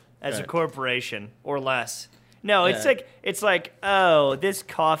toe as a Right. corporation or less. No, Yeah. it's like, oh, this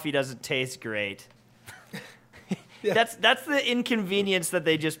coffee doesn't taste great. That's the inconvenience that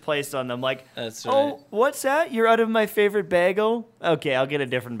they just placed on them. Like, That's right. oh, what's that? You're out of my favorite bagel? Okay, I'll get a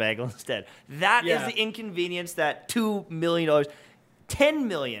different bagel instead. That is Yeah. the inconvenience that $2 million, $10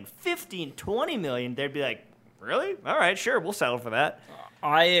 million, 15, 20 million, they'd be like, really? All right, sure, we'll settle for that.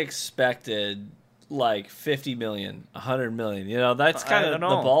 I expected like 50 million, 100 million. You know, that's kind of don't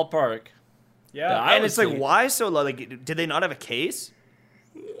the know. ballpark. Yeah. I And was it's like, thinking- why so low? Like, did they not have a case?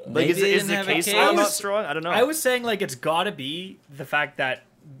 Like, Maybe is they the didn't have a case case. law not strong? I don't know. I was saying, like, it's gotta be the fact that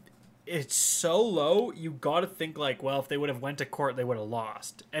it's so low, you gotta think, like, well, if they would have went to court, they would have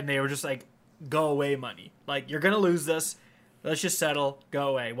lost. And they were just like, go away money. Like, you're gonna lose this. Let's just settle. Go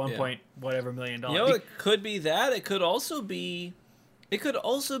away. One Yeah. point whatever $1 million. You know, it could be that. It could also be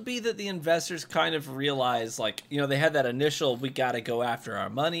that the investors kind of realize, like, you know, they had that initial, we got to go after our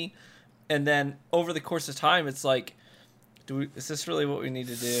money. And then over the course of time, it's like, is this really what we need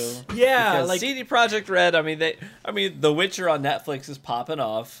to do? Yeah, Because like- CD Projekt Red, I mean, The Witcher on Netflix is popping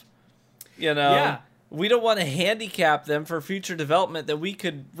off. You know, Yeah. we don't want to handicap them for future development that we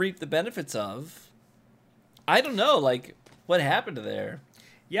could reap the benefits of. I don't know, like, what happened to there?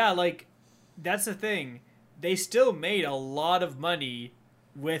 Yeah, like, that's the thing. They still made a lot of money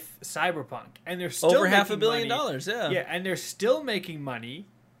with Cyberpunk. And they're still Over $500 making million, money. yeah. Yeah, and they're still making money.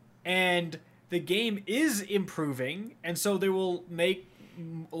 And the game is improving. And so they will make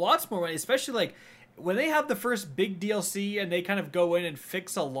lots more money. Especially, like, when they have the first big DLC and they kind of go in and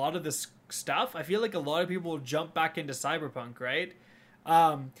fix a lot of this stuff, I feel like a lot of people will jump back into Cyberpunk, right?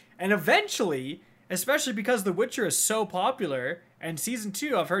 And eventually, especially because The Witcher is so popular, and Season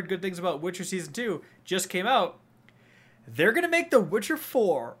 2, I've heard good things about Witcher Season 2, just came out, they're going to make The Witcher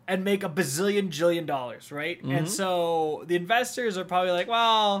 4 and make $1 bazillion dollars, right? And so the investors are probably like,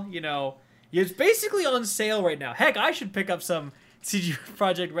 well, you know, it's basically on sale right now. Heck, I should pick up some CG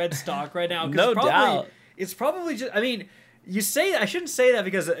Project Red stock right now. 'Cause No doubt. It's probably just, I mean, I shouldn't say that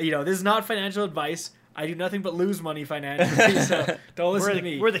because, you know, this is not financial advice. I do nothing but lose money financially, so don't listen to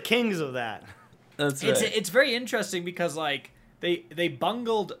me. We're the kings of that. That's right. It's very interesting because, like, they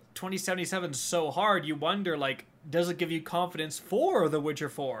bungled 2077 so hard, you wonder, like, does it give you confidence for The Witcher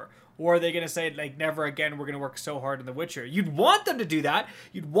 4? Or are they going to say, like, never again, we're going to work so hard on The Witcher? You'd want them to do that.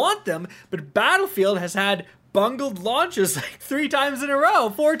 You'd want them, but Battlefield has had bungled launches like 4 times in a row.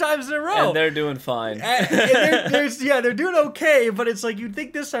 And they're doing fine. They're doing okay, but it's like, you'd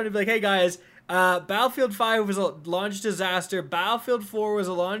think this time to be like, hey guys, Battlefield 5 was a launch disaster, Battlefield 4 was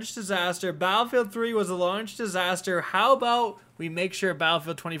a launch disaster, Battlefield 3 was a launch disaster. How about we make sure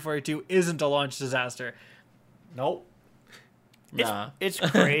Battlefield 2042 isn't a launch disaster? Nope. Nah. It's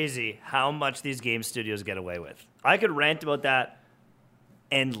crazy how much these game studios get away with. I could rant about that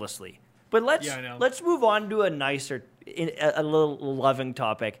endlessly. But Yeah, I know. let's move on to a nicer, a little loving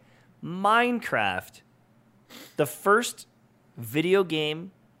topic. Minecraft, the first video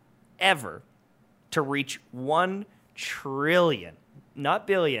game ever to reach 1 trillion, not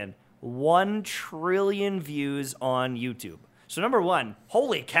billion, 1 trillion views on YouTube. So number one,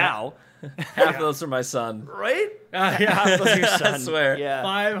 holy cow, Half of those are my son. right? Yeah, Those are your son. swear. Yeah.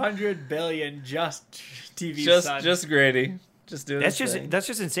 500 billion just TV son. Just Grady. Just doing That's his just thing. that's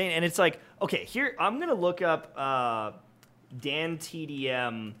just insane, and it's like, okay, here I'm gonna look up Dan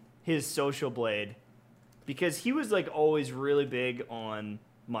TDM, his Social Blade, because he was like always really big on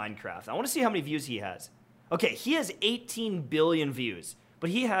Minecraft. I want to see how many views he has. Okay, he has 18 billion views, but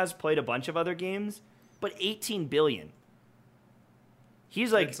he has played a bunch of other games, but 18 billion.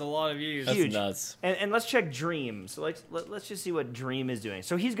 He's like It's a lot of views. That's huge. nuts. And let's check Dream. So let's just see what Dream is doing.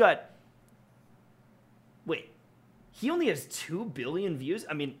 So he's got. Wait, he only has 2 billion views.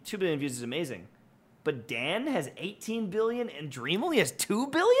 I mean, 2 billion views is amazing, but Dan has 18 billion, and Dream only has 2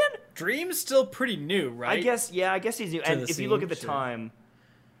 billion. Dream's still pretty new, right? I guess he's new. And the if you look scene, at the sure. time,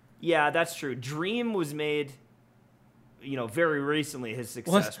 yeah, that's true. Dream was made, you know, very recently. His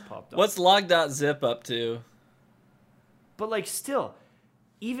success popped up. What's log.zip up to? But like still,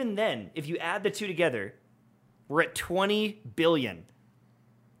 even then, if you add the two together, we're at 20 billion.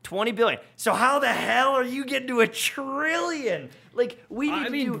 20 billion. So how the hell are you getting to 1 trillion? Like we need I to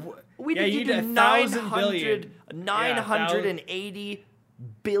mean, do we yeah, need you to do need 1,000 billion. 980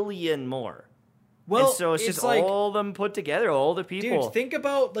 billion more. Well, and so it's just like, all of them put together, all the people. dude, think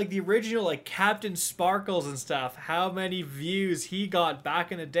about like the original like Captain Sparkles and stuff. How many views he got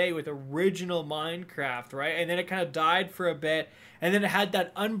back in the day with original Minecraft, right? And then it kind of died for a bit, and then it had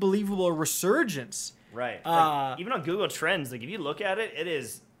that unbelievable resurgence. Right. Like, even on Google Trends, like if you look at it, it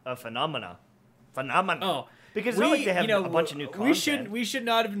is a phenomenon. Oh, Because it's not like they have a bunch of new content. We should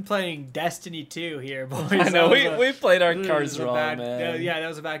not have been playing Destiny 2 here, boys. I know we played our that cards was a wrong, bad, man. Yeah, that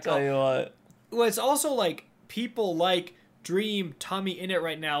was a bad call. Tell you what. Well, it's also like people like Dream, Tommy in it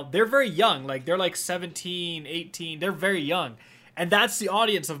right now. They're very young. Like they're like 17, 18. They're very young. And that's the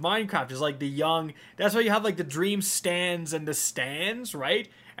audience of Minecraft is like the young. That's why you have like the Dream stands and the stands, right?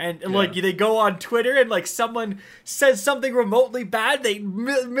 And like they go on Twitter and like someone says something remotely bad,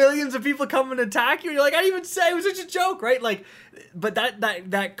 millions of people come and attack you. And you're like, I didn't even say it was just a joke, right? Like, but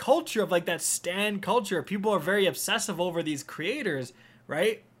that culture of like that stan culture, people are very obsessive over these creators,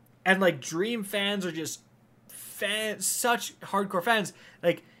 right? And like Dream fans are just such hardcore fans.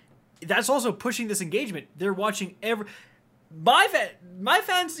 Like that's also pushing this engagement. They're watching my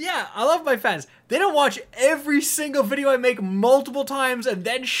fans, yeah, I love my fans. They don't watch every single video I make multiple times and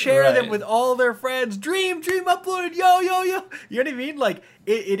then share them with all their friends. Dream uploaded, yo. You know what I mean? Like,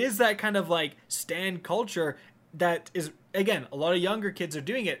 it is that kind of, like, stan culture that is, again, a lot of younger kids are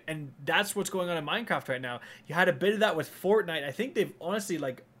doing it, and that's what's going on in Minecraft right now. You had a bit of that with Fortnite. I think they've honestly,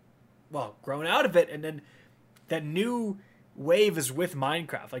 like, well, grown out of it, and then that new wave is with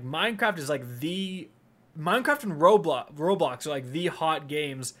Minecraft. Like, Minecraft is, like, Minecraft and Roblox are like the hot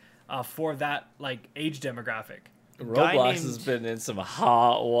games for that like age demographic. Roblox has been in some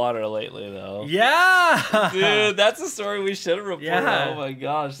hot water lately, though. Yeah, dude, that's a story we should have reported. Yeah. Oh my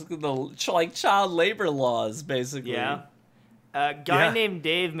gosh, look at the like child labor laws, basically. Yeah. A guy named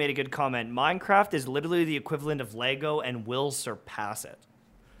Dave made a good comment. Minecraft is literally the equivalent of Lego and will surpass it.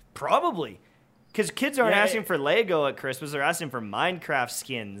 Probably. Because kids aren't asking for Lego at Christmas; they're asking for Minecraft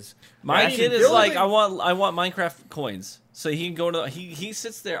skins. My kid is like, I want Minecraft coins, so he can go to. He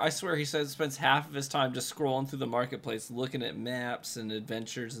sits there. I swear, he spends half of his time just scrolling through the marketplace, looking at maps and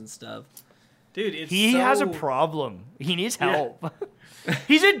adventures and stuff. Dude, he has a problem. He needs help.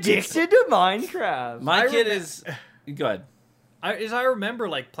 He's addicted to Minecraft. My kid is. Go ahead. I remember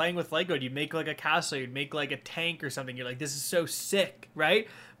like playing with Lego. You'd make like a castle. You'd make like a tank or something. You're like, this is so sick, right?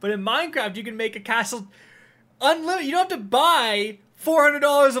 But in Minecraft, you can make a castle unlimited. You don't have to buy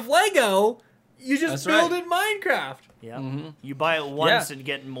 $400 of Lego. You just build in Minecraft. Yeah, you buy it once and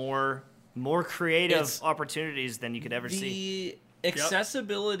get more creative opportunities than you could ever see. The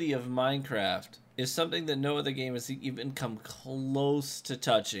accessibility of Minecraft is something that no other game has even come close to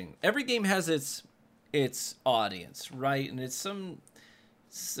touching. Every game has its audience, right? And it's some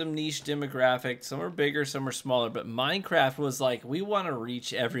niche demographic. Some are bigger, some are smaller. But Minecraft was like, we want to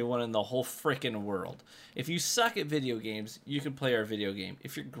reach everyone in the whole frickin' world. If you suck at video games, you can play our video game.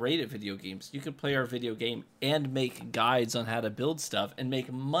 If you're great at video games, you can play our video game and make guides on how to build stuff and make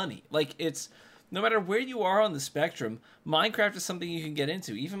money. Like, it's no matter where you are on the spectrum, Minecraft is something you can get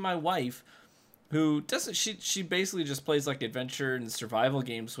into. Even my wife, who doesn't, she basically just plays like adventure and survival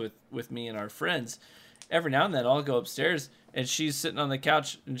games with me and our friends. Every now and then I'll go upstairs and she's sitting on the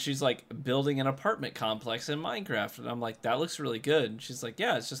couch and she's like building an apartment complex in Minecraft. And I'm like, that looks really good. And she's like,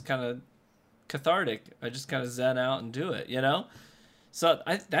 yeah, it's just kind of cathartic. I just kind of zen out and do it, you know? So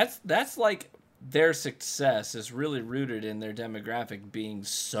that's like their success is really rooted in their demographic being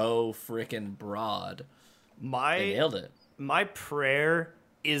so freaking broad. They nailed it. My prayer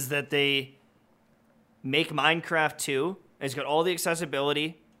is that they make Minecraft 2. It's got all the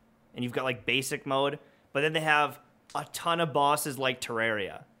accessibility and you've got like basic mode. But then they have a ton of bosses like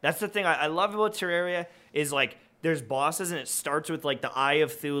Terraria. That's the thing I love about Terraria is like there's bosses and it starts with like the Eye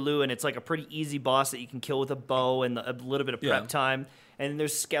of Cthulhu and it's like a pretty easy boss that you can kill with a bow and a little bit of prep time. And then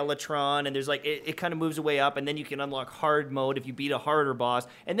there's Skeletron and there's like it kind of moves way up and then you can unlock hard mode if you beat a harder boss.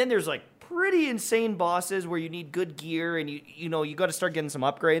 And then there's like pretty insane bosses where you need good gear and you got to start getting some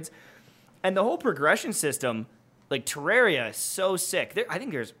upgrades. And the whole progression system, like Terraria is so sick. I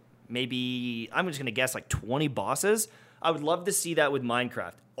think there's maybe, I'm just going to guess, like 20 bosses. I would love to see that with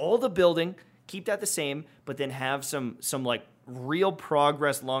Minecraft. All the building, keep that the same, but then have some like real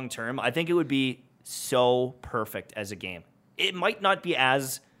progress long term. I think it would be so perfect as a game. It might not be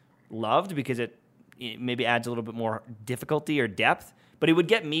as loved because it maybe adds a little bit more difficulty or depth, but it would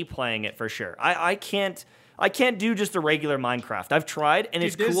get me playing it for sure. I can't do just a regular Minecraft. I've tried, and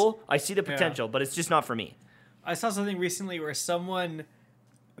it's cool. I see the potential, but it's just not for me. I saw something recently where someone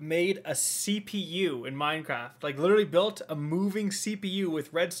made a CPU in Minecraft, like literally built a moving CPU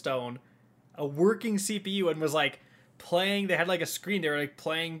with redstone, a working CPU, and was like playing. They had like a screen. They were like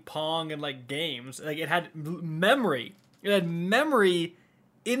playing Pong and like games. Like it had memory. It had memory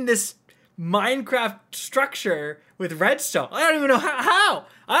in this Minecraft structure with redstone. I don't even know how.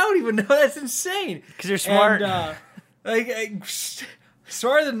 I don't even know. That's insane. Because you're smart. And,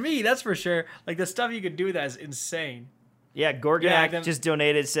 smarter than me, that's for sure. Like the stuff you could do with that is insane. Yeah, Gorgonak just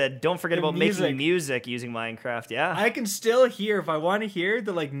donated, said, don't forget about making music using Minecraft. Yeah. I can still hear, if I want to hear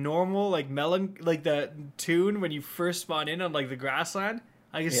the like normal, like melon, like the tune when you first spawn in on like the grassland,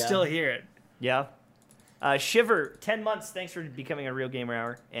 I can still hear it. Yeah. Shiver, 10 months. Thanks for becoming a Real Gamer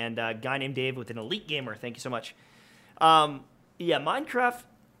Hour. And a guy named Dave with an Elite Gamer. Thank you so much. Yeah, Minecraft,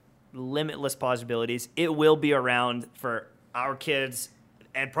 limitless possibilities. It will be around for our kids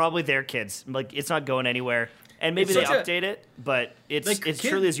and probably their kids. Like, it's not going anywhere. And maybe they update it, but it's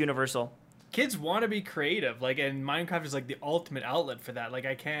truly as universal. Kids want to be creative, like, and Minecraft is like the ultimate outlet for that. Like,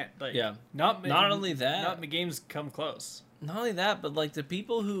 I can't, like, not only that, not many games come close. Not only that, but like the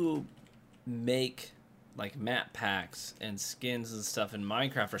people who make like map packs and skins and stuff in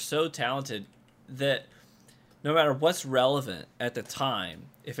Minecraft are so talented that no matter what's relevant at the time,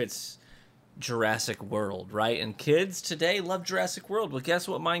 if it's Jurassic World, right? And kids today love Jurassic World. Well, guess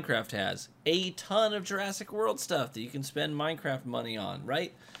what Minecraft has? A ton of Jurassic World stuff that you can spend Minecraft money on,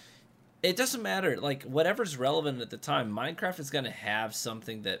 right? It doesn't matter. Like, whatever's relevant at the time, Minecraft is going to have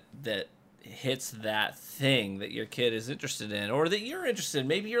something that hits that thing that your kid is interested in or that you're interested in.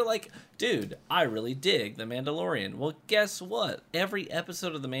 Maybe you're like, dude, I really dig The Mandalorian. Well, guess what? Every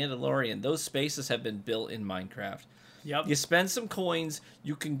episode of The Mandalorian, those spaces have been built in Minecraft. Yep. You spend some coins,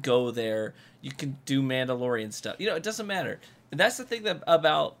 you can go there, you can do Mandalorian stuff. You know, it doesn't matter. And that's the thing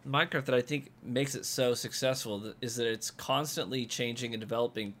about Minecraft that I think makes it so successful, is that it's constantly changing and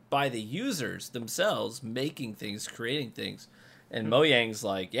developing by the users themselves, making things, creating things. And Mojang's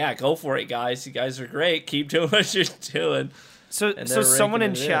like, yeah, go for it, guys. You guys are great. Keep doing what you're doing. So someone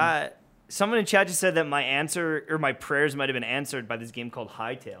in chat just said that my answer or my prayers might have been answered by this game called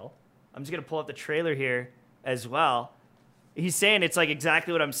Hytale. I'm just going to pull up the trailer here as well. He's saying it's like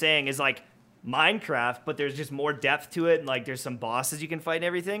exactly what I'm saying is like Minecraft, but there's just more depth to it, and like there's some bosses you can fight and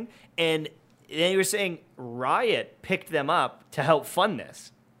everything. And then you were saying Riot picked them up to help fund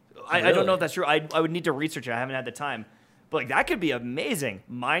this. Really? I don't know if that's true. I would need to research it. I haven't had the time. But like that could be amazing.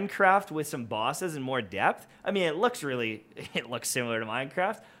 Minecraft with some bosses and more depth. I mean, it looks similar to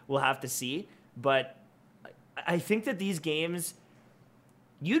Minecraft. We'll have to see. But I think that these games,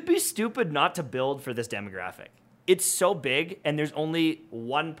 you'd be stupid not to build for this demographic. It's so big, and there's only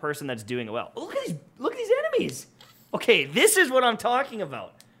one person that's doing it well. Look at these enemies. Okay, this is what I'm talking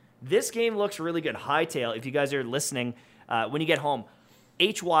about. This game looks really good. Hytale, if you guys are listening, when you get home,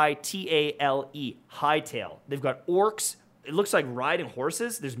 Hytale, Hytale. They've got orcs. It looks like riding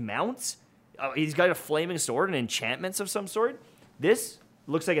horses. There's mounts. He's got a flaming sword and enchantments of some sort. This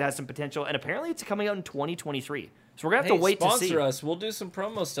looks like it has some potential, and apparently it's coming out in 2023. So we're going to have to wait to see. Sponsor us. We'll do some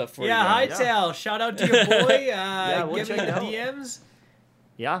promo stuff for you. Yeah, Hytale. Shout out to your boy. We'll give me the DMs.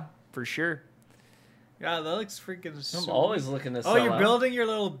 Yeah, for sure. Yeah, that looks freaking sweet. I'm always looking to sell you're building your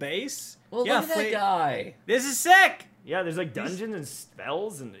little base? Well, look at that guy. This is sick. Yeah, there's like dungeons and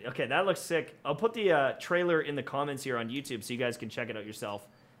spells. Okay, that looks sick. I'll put the trailer in the comments here on YouTube so you guys can check it out yourself.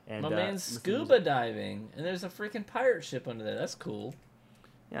 And, my man's scuba diving, and there's a freaking pirate ship under there. That's cool.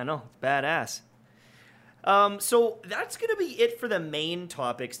 Yeah, no, it's badass. So that's going to be it for the main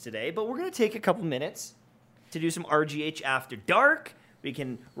topics today, but we're going to take a couple minutes to do some RGH After Dark. We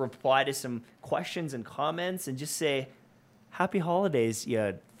can reply to some questions and comments and just say, happy holidays,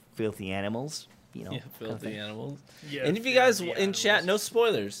 you filthy animals. You know, filthy animals. Yeah, any of you guys in chat, no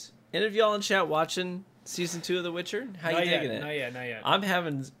spoilers. Any of y'all in chat watching season 2 of The Witcher? How you digging it? Not yet. I'm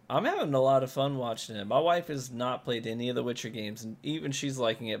having a lot of fun watching it. My wife has not played any of the Witcher games, and even she's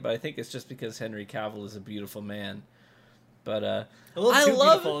liking it. But I think it's just because Henry Cavill is a beautiful man. But a little too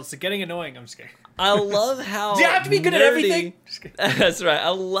beautiful. It's getting annoying. I'm just kidding. I love how do you have to be good at everything? That's right. I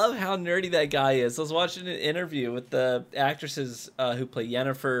love how nerdy that guy is. I was watching an interview with the actresses who play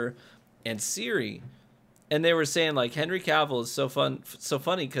Yennefer and Ciri, and they were saying like Henry Cavill is so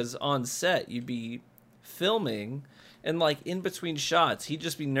funny because on set you'd be filming and like in between shots he'd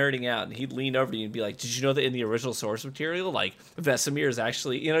just be nerding out and he'd lean over to you and be like, did you know that in the original source material like Vesemir is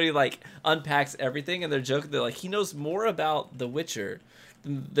actually, you know, he like unpacks everything, and they're joking, they're like, he knows more about The Witcher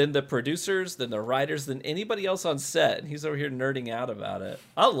than the producers, than the writers, than anybody else on set, and he's over here nerding out about it.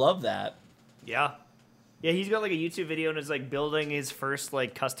 I love that. Yeah, he's got like a YouTube video and is like building his first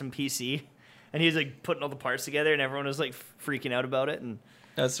like custom PC, and he's like putting all the parts together, and everyone was like freaking out about it. And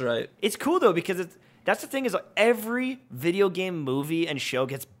that's right. It's cool though because that's the thing is like, every video game movie and show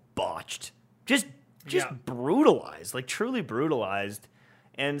gets botched, just just brutalized, like truly brutalized.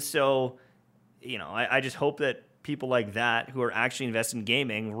 And so, you know, I just hope that people like that who are actually invested in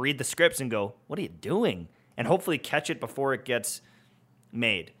gaming read the scripts and go, what are you doing? And hopefully catch it before it gets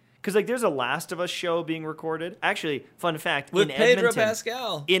made. Because, like, there's a Last of Us show being recorded. Actually, fun fact, with Pedro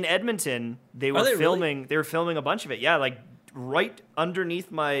Pascal. In Edmonton, they were filming. They were filming a bunch of it. Yeah, like right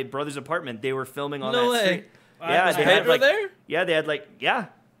underneath my brother's apartment, they were filming on that street. Yeah, they had like there. Yeah, they had like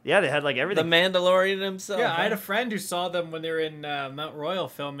they had like everything. The Mandalorian himself. Yeah, I had a friend who saw them when they were in Mount Royal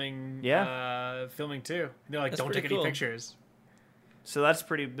filming. Filming too. They're like, don't take any pictures. So that's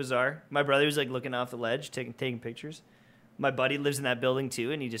pretty bizarre. My brother was like looking off the ledge, taking pictures. My buddy lives in that building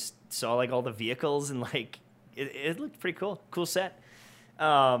too, and he just saw like all the vehicles and like it looked pretty cool set.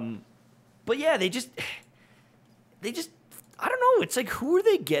 But yeah, they just I don't know. It's like, who are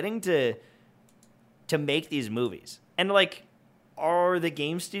they getting to make these movies? And like, are the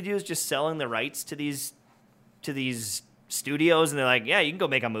game studios just selling the rights to these studios, and they're like, yeah, you can go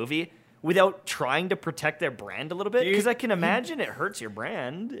make a movie without trying to protect their brand a little bit? Because I can imagine it hurts your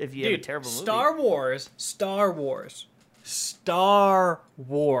brand if you have a terrible movie. Star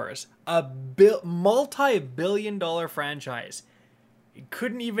Wars, a multi-billion-dollar franchise. You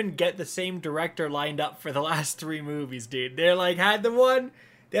couldn't even get the same director lined up for the last 3 movies, dude. They're like,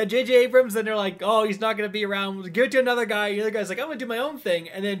 they had J.J. Abrams, and they're like, oh, he's not going to be around. We'll give it to another guy. The other guy's like, I'm going to do my own thing.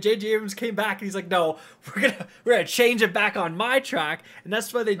 And then J.J. Abrams came back, and he's like, no, we're gonna change it back on my track. And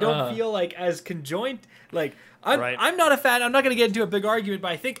that's why they don't feel like as conjoined. Like, I'm not a fan. I'm not going to get into a big argument,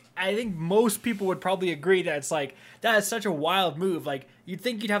 but I think most people would probably agree that it's like, that is such a wild move. Like, you'd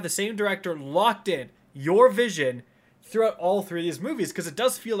think you'd have the same director locked in, your vision, throughout all 3 of these movies, because it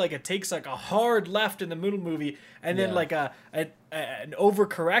does feel like it takes like a hard left in the middle movie and then like an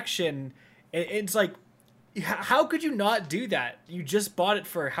overcorrection. It's like, how could you not do that? You just bought it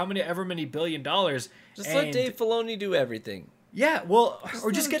for ever many $1 billion. Just let Dave Filoni do everything. Yeah, well,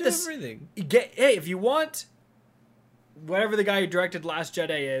 or just get this. Everything. Hey, if you want, whatever the guy who directed Last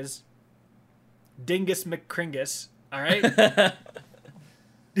Jedi is, Dingus McCringus, all right?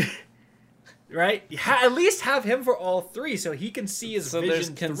 Right? At least have him for all 3 so he can see his vision there's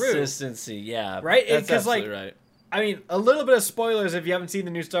through. Consistency, yeah. Right? That's absolutely right. I mean, a little bit of spoilers if you haven't seen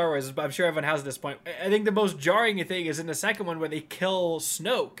the new Star Wars, but I'm sure everyone has at this point. I think the most jarring thing is in the second one where they kill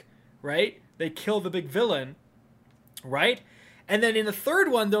Snoke, right? They kill the big villain, right? And then in the third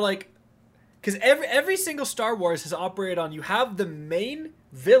one, they're like, because every single Star Wars has operated on, you have the main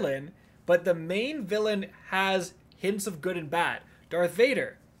villain, but the main villain has hints of good and bad. Darth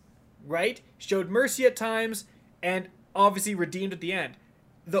Vader, right? Showed mercy at times and obviously redeemed at the end.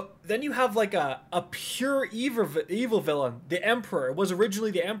 Then you have like a pure evil villain, the Emperor. It was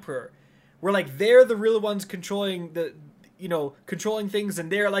originally the Emperor. Where like they're the real ones controlling controlling things,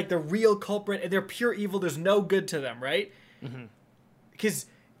 and they're like the real culprit, and they're pure evil. There's no good to them, right? Because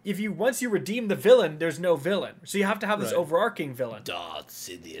once you redeem the villain, there's no villain. So you have to have this overarching villain. Darth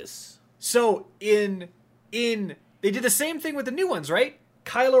Sidious. So they did the same thing with the new ones, right?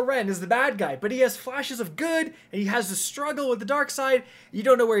 Kylo Ren is the bad guy, but he has flashes of good, and he has to struggle with the dark side. You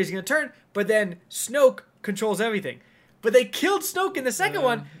don't know where he's going to turn, but then Snoke controls everything. But they killed Snoke in the second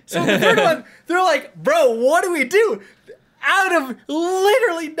one, so in the third one, they're like, bro, what do we do? Out of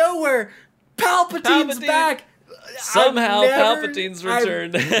literally nowhere, Palpatine's back. Somehow Palpatine's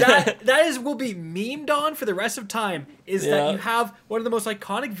returned. That will be memed on for the rest of time, is that you have one of the most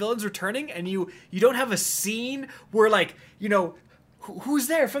iconic villains returning, and you don't have a scene where, like, who's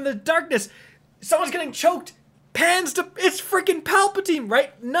there from the darkness? Someone's getting choked. Pans to, it's freaking Palpatine,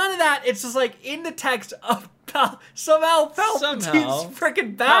 right? None of that. It's just like in the text of somehow Palpatine's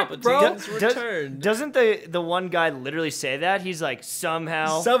freaking back, bro. Doesn't the one guy literally say that? He's like,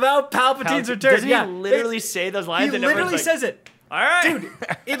 somehow Palpatine's returned. Doesn't he literally say those lines? He literally says it. All right. Dude,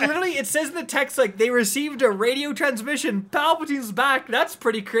 it says in the text, like, they received a radio transmission. Palpatine's back. That's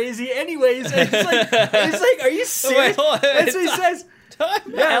pretty crazy anyways. And it's like, are you serious? That's what he says.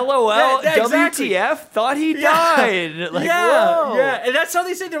 LOL, exactly. WTF, thought he died. Like, whoa. Yeah, and that's how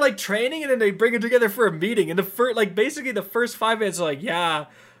they say they're like training, and then they bring them together for a meeting. And basically the first 5 minutes are like,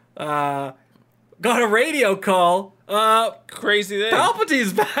 got a radio call. Crazy thing.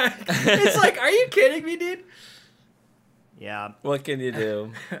 Palpatine's back. It's like, are you kidding me, dude? Yeah. What can you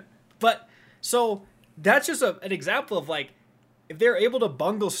do? But so that's just an example of, like, if they're able to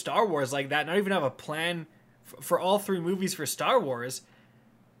bungle Star Wars like that, not even have a plan for all 3 movies for Star Wars,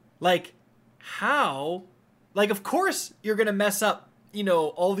 like, how? Like, of course you're gonna mess up,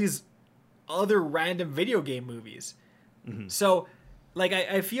 all these other random video game movies. Mm-hmm. So, like,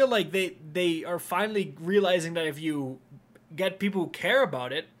 I feel like they are finally realizing that if you get people who care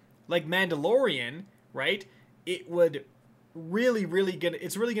about it like Mandalorian, right? It would really,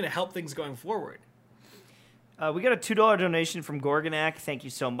 it's really gonna help things going forward. We got a $2 donation from Gorgonak. Thank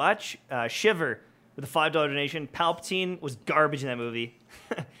you so much. Shiver with a $5 donation. Palpatine was garbage in that movie.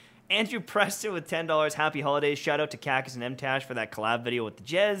 Andrew Preston with $10. Happy holidays. Shout out to Cactus and MTash for that collab video with the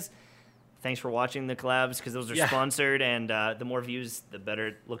Jez. Thanks for watching the collabs because those are sponsored, and the more views, the better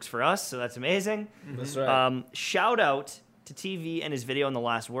it looks for us. So that's amazing. That's right. Shout out to TV and his video on the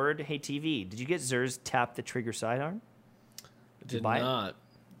last word. Hey TV, did you get Zer's tap the trigger sidearm? I did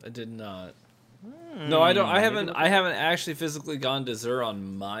not. No, I don't. I haven't actually physically gone to Zer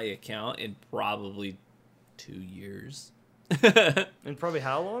on my account in probably 2 years. And probably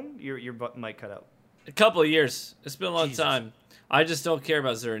how long? Your mic cut out. A couple of years. It's been a long time. I just don't care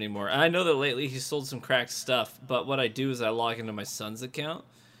about Zer anymore. And I know that lately he sold some cracked stuff, but what I do is I log into my son's account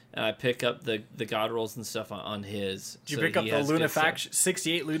and I pick up the God rolls and stuff on his. Did you pick up the Lunafaction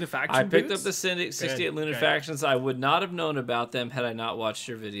 68 Lunafaction? I picked up the 68 Lunafactions. I would not have known about them had I not watched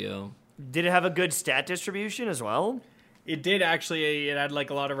your video. Did it have a good stat distribution as well? It did actually. It had like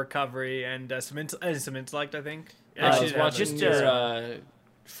a lot of recovery and some intellect, I think. I was watching your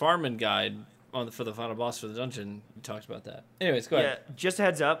farming guide for the final boss for the dungeon. You talked about that. Anyways, go ahead. Yeah, just a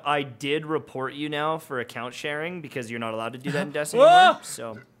heads up. I did report you now for account sharing because you're not allowed to do that in Destiny anymore.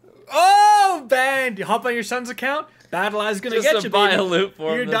 So. Oh, Ben! You hop on your son's account. Battle Eye's gonna get you, buy baby. a loot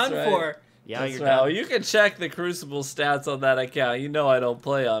for him. You're done for. Yeah, that's you're right. done. Well, you can check the Crucible stats on that account. You know I don't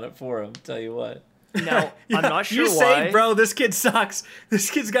play on it for him. Tell you what. Now, I'm not sure you why. say, bro, this kid sucks. This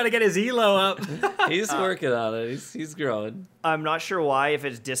kid's got to get his elo up. He's working on it. He's growing. I'm not sure why, if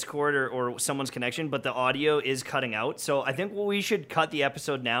it's Discord or someone's connection, but the audio is cutting out. So I think we should cut the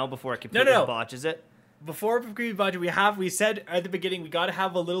episode now before it completely botches it. Before we botch it, we said at the beginning we got to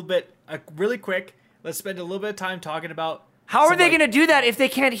have a little bit, really quick. Let's spend a little bit of time talking about. How are they going to do that if they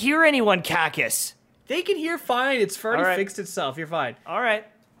can't hear anyone, Cacus? They can hear fine. It's already fixed itself. You're fine. All right.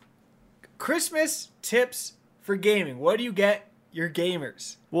 Christmas tips for gaming. What do you get your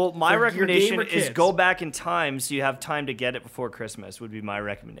gamers? Well, my recommendation is go back in time so you have time to get it before Christmas would be my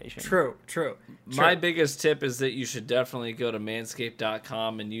recommendation. True. My biggest tip is that you should definitely go to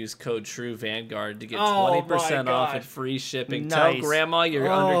manscaped.com and use code TrueVanguard to get 20% off and free shipping. Nice. Tell grandma your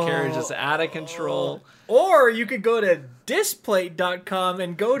undercarriage is out of control. Or you could go to displate.com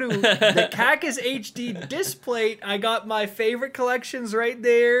and go to the Cacus HD Displate. I got my favorite collections right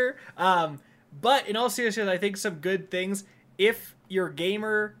there. But in all seriousness, I think some good things. If your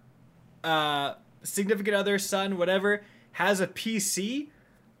gamer, significant other, son, whatever, has a PC,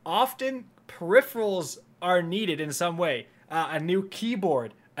 often peripherals are needed in some way. A new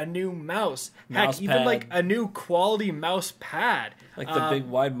keyboard, a new mouse, heck, even like a new quality mouse pad. Like the big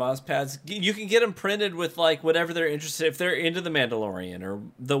wide mouse pads. You can get them printed with like whatever they're interested. If they're into The Mandalorian or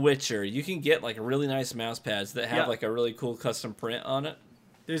The Witcher, you can get like really nice mouse pads that have like a really cool custom print on it.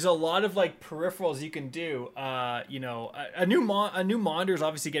 There's a lot of like peripherals you can do. A new monitor is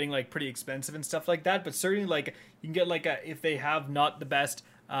obviously getting like pretty expensive and stuff like that. But certainly like you can get like if they have not the best,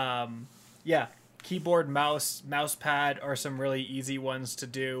 keyboard, mouse pad are some really easy ones to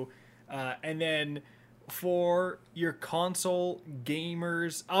do. And then for your console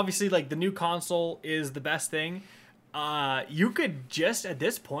gamers, obviously like the new console is the best thing. You could just at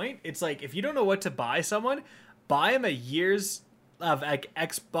this point, it's like if you don't know what to buy someone, buy them a year's of like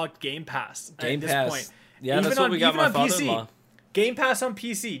Xbox Game Pass at this point. Yeah, even that's what we got my father-in-law. Game Pass on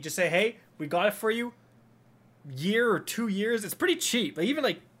PC. Just say, hey, we got it for you. Year or 2 years. It's pretty cheap. Like, even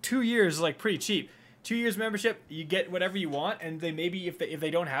like 2 years is like pretty cheap. 2 years membership, you get whatever you want, and they maybe if they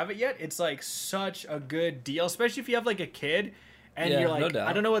don't have it yet, it's like such a good deal. Especially if you have like a kid, and you're like,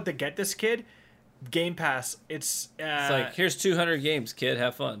 I don't know what to get this kid. Game Pass, it's like here's 200 games, kid,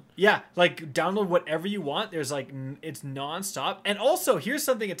 have fun. Yeah, like download whatever you want. There's like it's nonstop. And also, here's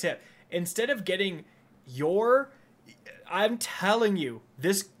a tip: instead of getting I'm telling you,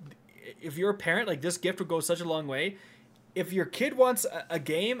 this, if you're a parent, like this gift would go such a long way. If your kid wants a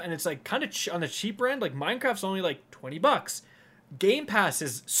game and it's like kind of on the cheaper end, like Minecraft's only like $20. Game Pass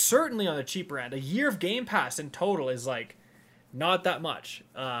is certainly on the cheaper end. A year of Game Pass in total is like not that much.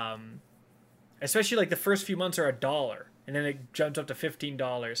 Especially like the first few months are $1 and then it jumps up to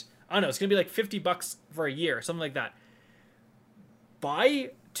 $15. I don't know. It's going to be like $50 for a year, something like that. Buy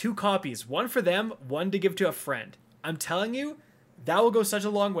 2 copies, one for them, one to give to a friend. I'm telling you, that will go such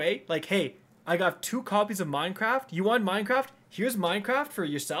a long way. Like, hey, I got 2 copies of Minecraft. You want Minecraft? Here's Minecraft for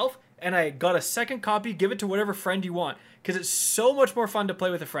yourself. And I got a second copy. Give it to whatever friend you want. Because it's so much more fun to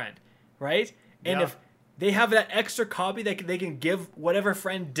play with a friend. Right? And if they have that extra copy that they can give whatever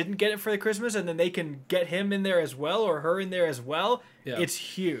friend didn't get it for the Christmas, and then they can get him in there as well or her in there as well. Yeah. It's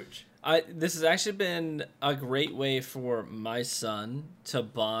huge. This has actually been a great way for my son to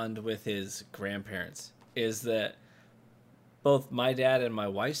bond with his grandparents. Is that both my dad and my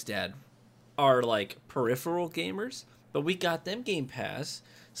wife's dad are like peripheral gamers, but we got them Game Pass.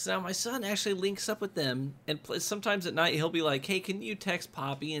 So now my son actually links up with them and sometimes at night he'll be like, "Hey, can you text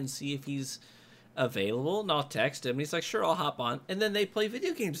Poppy and see if he's available?" And I'll text him. And he's like, "Sure, I'll hop on." And then they play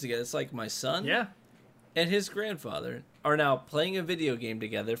video games together. It's like my son and his grandfather are now playing a video game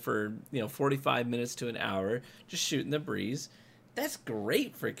together for 45 minutes to an hour, just shooting the breeze. That's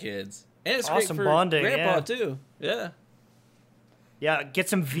great for kids, and it's Awesome great for bonding, grandpa yeah. too. Yeah. Yeah, get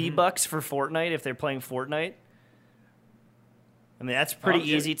some V-Bucks for Fortnite if they're playing Fortnite. I mean, that's pretty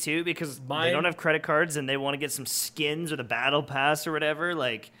easy, too, because they don't have credit cards and they want to get some skins or the Battle Pass or whatever.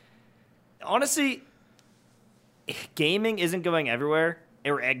 Like, honestly, gaming isn't going everywhere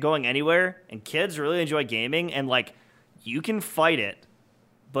or going anywhere, and kids really enjoy gaming, and, like, you can fight it,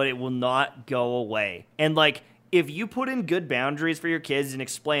 but it will not go away. And, like, if you put in good boundaries for your kids and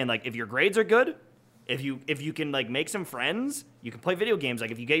explain, like, if your grades are good, if you can, like, make some friends, you can play video games.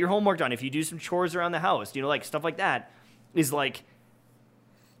 Like, if you get your homework done, if you do some chores around the house, like, stuff like that is, like,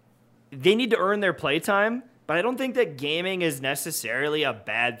 they need to earn their playtime, but I don't think that gaming is necessarily a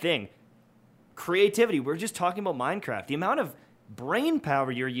bad thing. Creativity, we're just talking about Minecraft. The amount of brain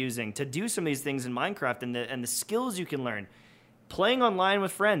power you're using to do some of these things in Minecraft and the skills you can learn. Playing online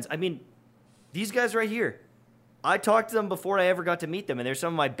with friends. I mean, these guys right here, I talked to them before I ever got to meet them, and they're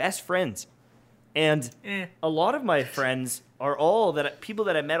some of my best friends. And a lot of my friends are all people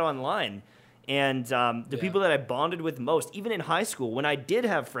that I met online. And the people that I bonded with most, even in high school, when I did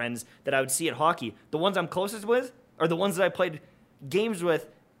have friends that I would see at hockey, the ones I'm closest with are the ones that I played games with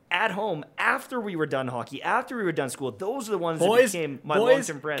at home after we were done hockey, after we were done school. Those are the ones that became my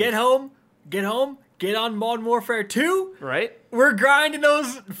long-term friends. Get home, get on Modern Warfare 2. Right? We're grinding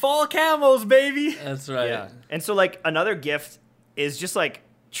those fall camos, baby. That's right. Yeah. And so, like, another gift is just, like,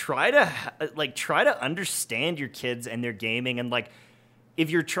 try to understand your kids and their gaming, and, like, if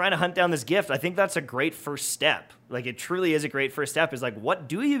you're trying to hunt down this gift, I think that's a great first step. Like, it truly is a great first step, is like, what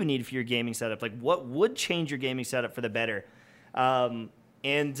do you need for your gaming setup? Like, what would change your gaming setup for the better? That's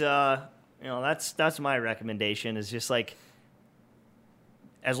my recommendation, is just, like,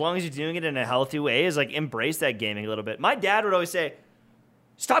 as long as you're doing it in a healthy way, is, like, embrace that gaming a little bit. My dad would always say,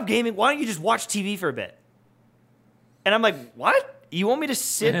 "Stop gaming. Why don't you just watch TV for a bit?" And I'm like, "What? You want me to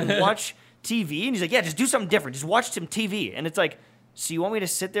sit and watch TV?" And he's like, "Yeah, just do something different. Just watch some TV." And it's like, so you want me to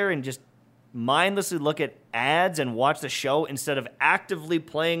sit there and just mindlessly look at ads and watch the show instead of actively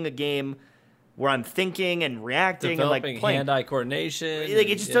playing a game where I'm thinking and reacting Developing and, like, playing? hand-eye coordination. Like,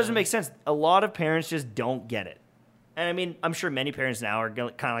 it just doesn't make sense. A lot of parents just don't get it. And I mean, I'm sure many parents now are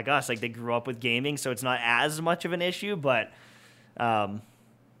kind of like us. Like, they grew up with gaming, so it's not as much of an issue. But,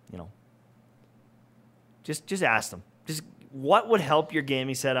 just ask them. Just what would help your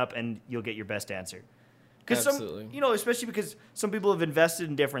gaming setup, and you'll get your best answer. Because especially because some people have invested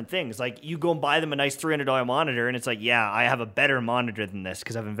in different things. Like, you go and buy them a nice $300 monitor, and it's like, yeah, I have a better monitor than this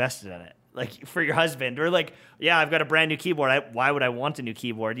because I've invested in it. Like, for your husband, or like, yeah, I've got a brand new keyboard. Why would I want a new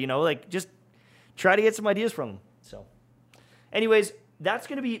keyboard? Like, just try to get some ideas from them. So, anyways, that's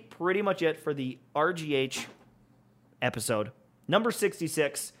going to be pretty much it for the RGH episode number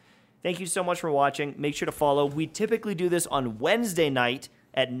 66. Thank you so much for watching. Make sure to follow. We typically do this on Wednesday night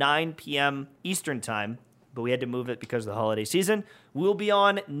at 9 p.m. Eastern time, but we had to move it because of the holiday season. We'll be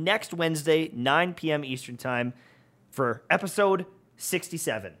on next Wednesday, 9 p.m. Eastern time, for episode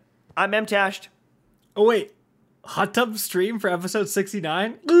 67. I'm MTashed. Oh, wait. Hot Tub Stream for episode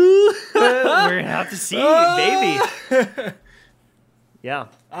 69? We're going to have to see, baby. Yeah.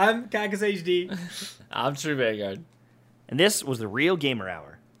 I'm Cactus HD. I'm True Vanguard. And this was the Real Gamer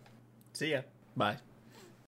Hour. See ya. Bye.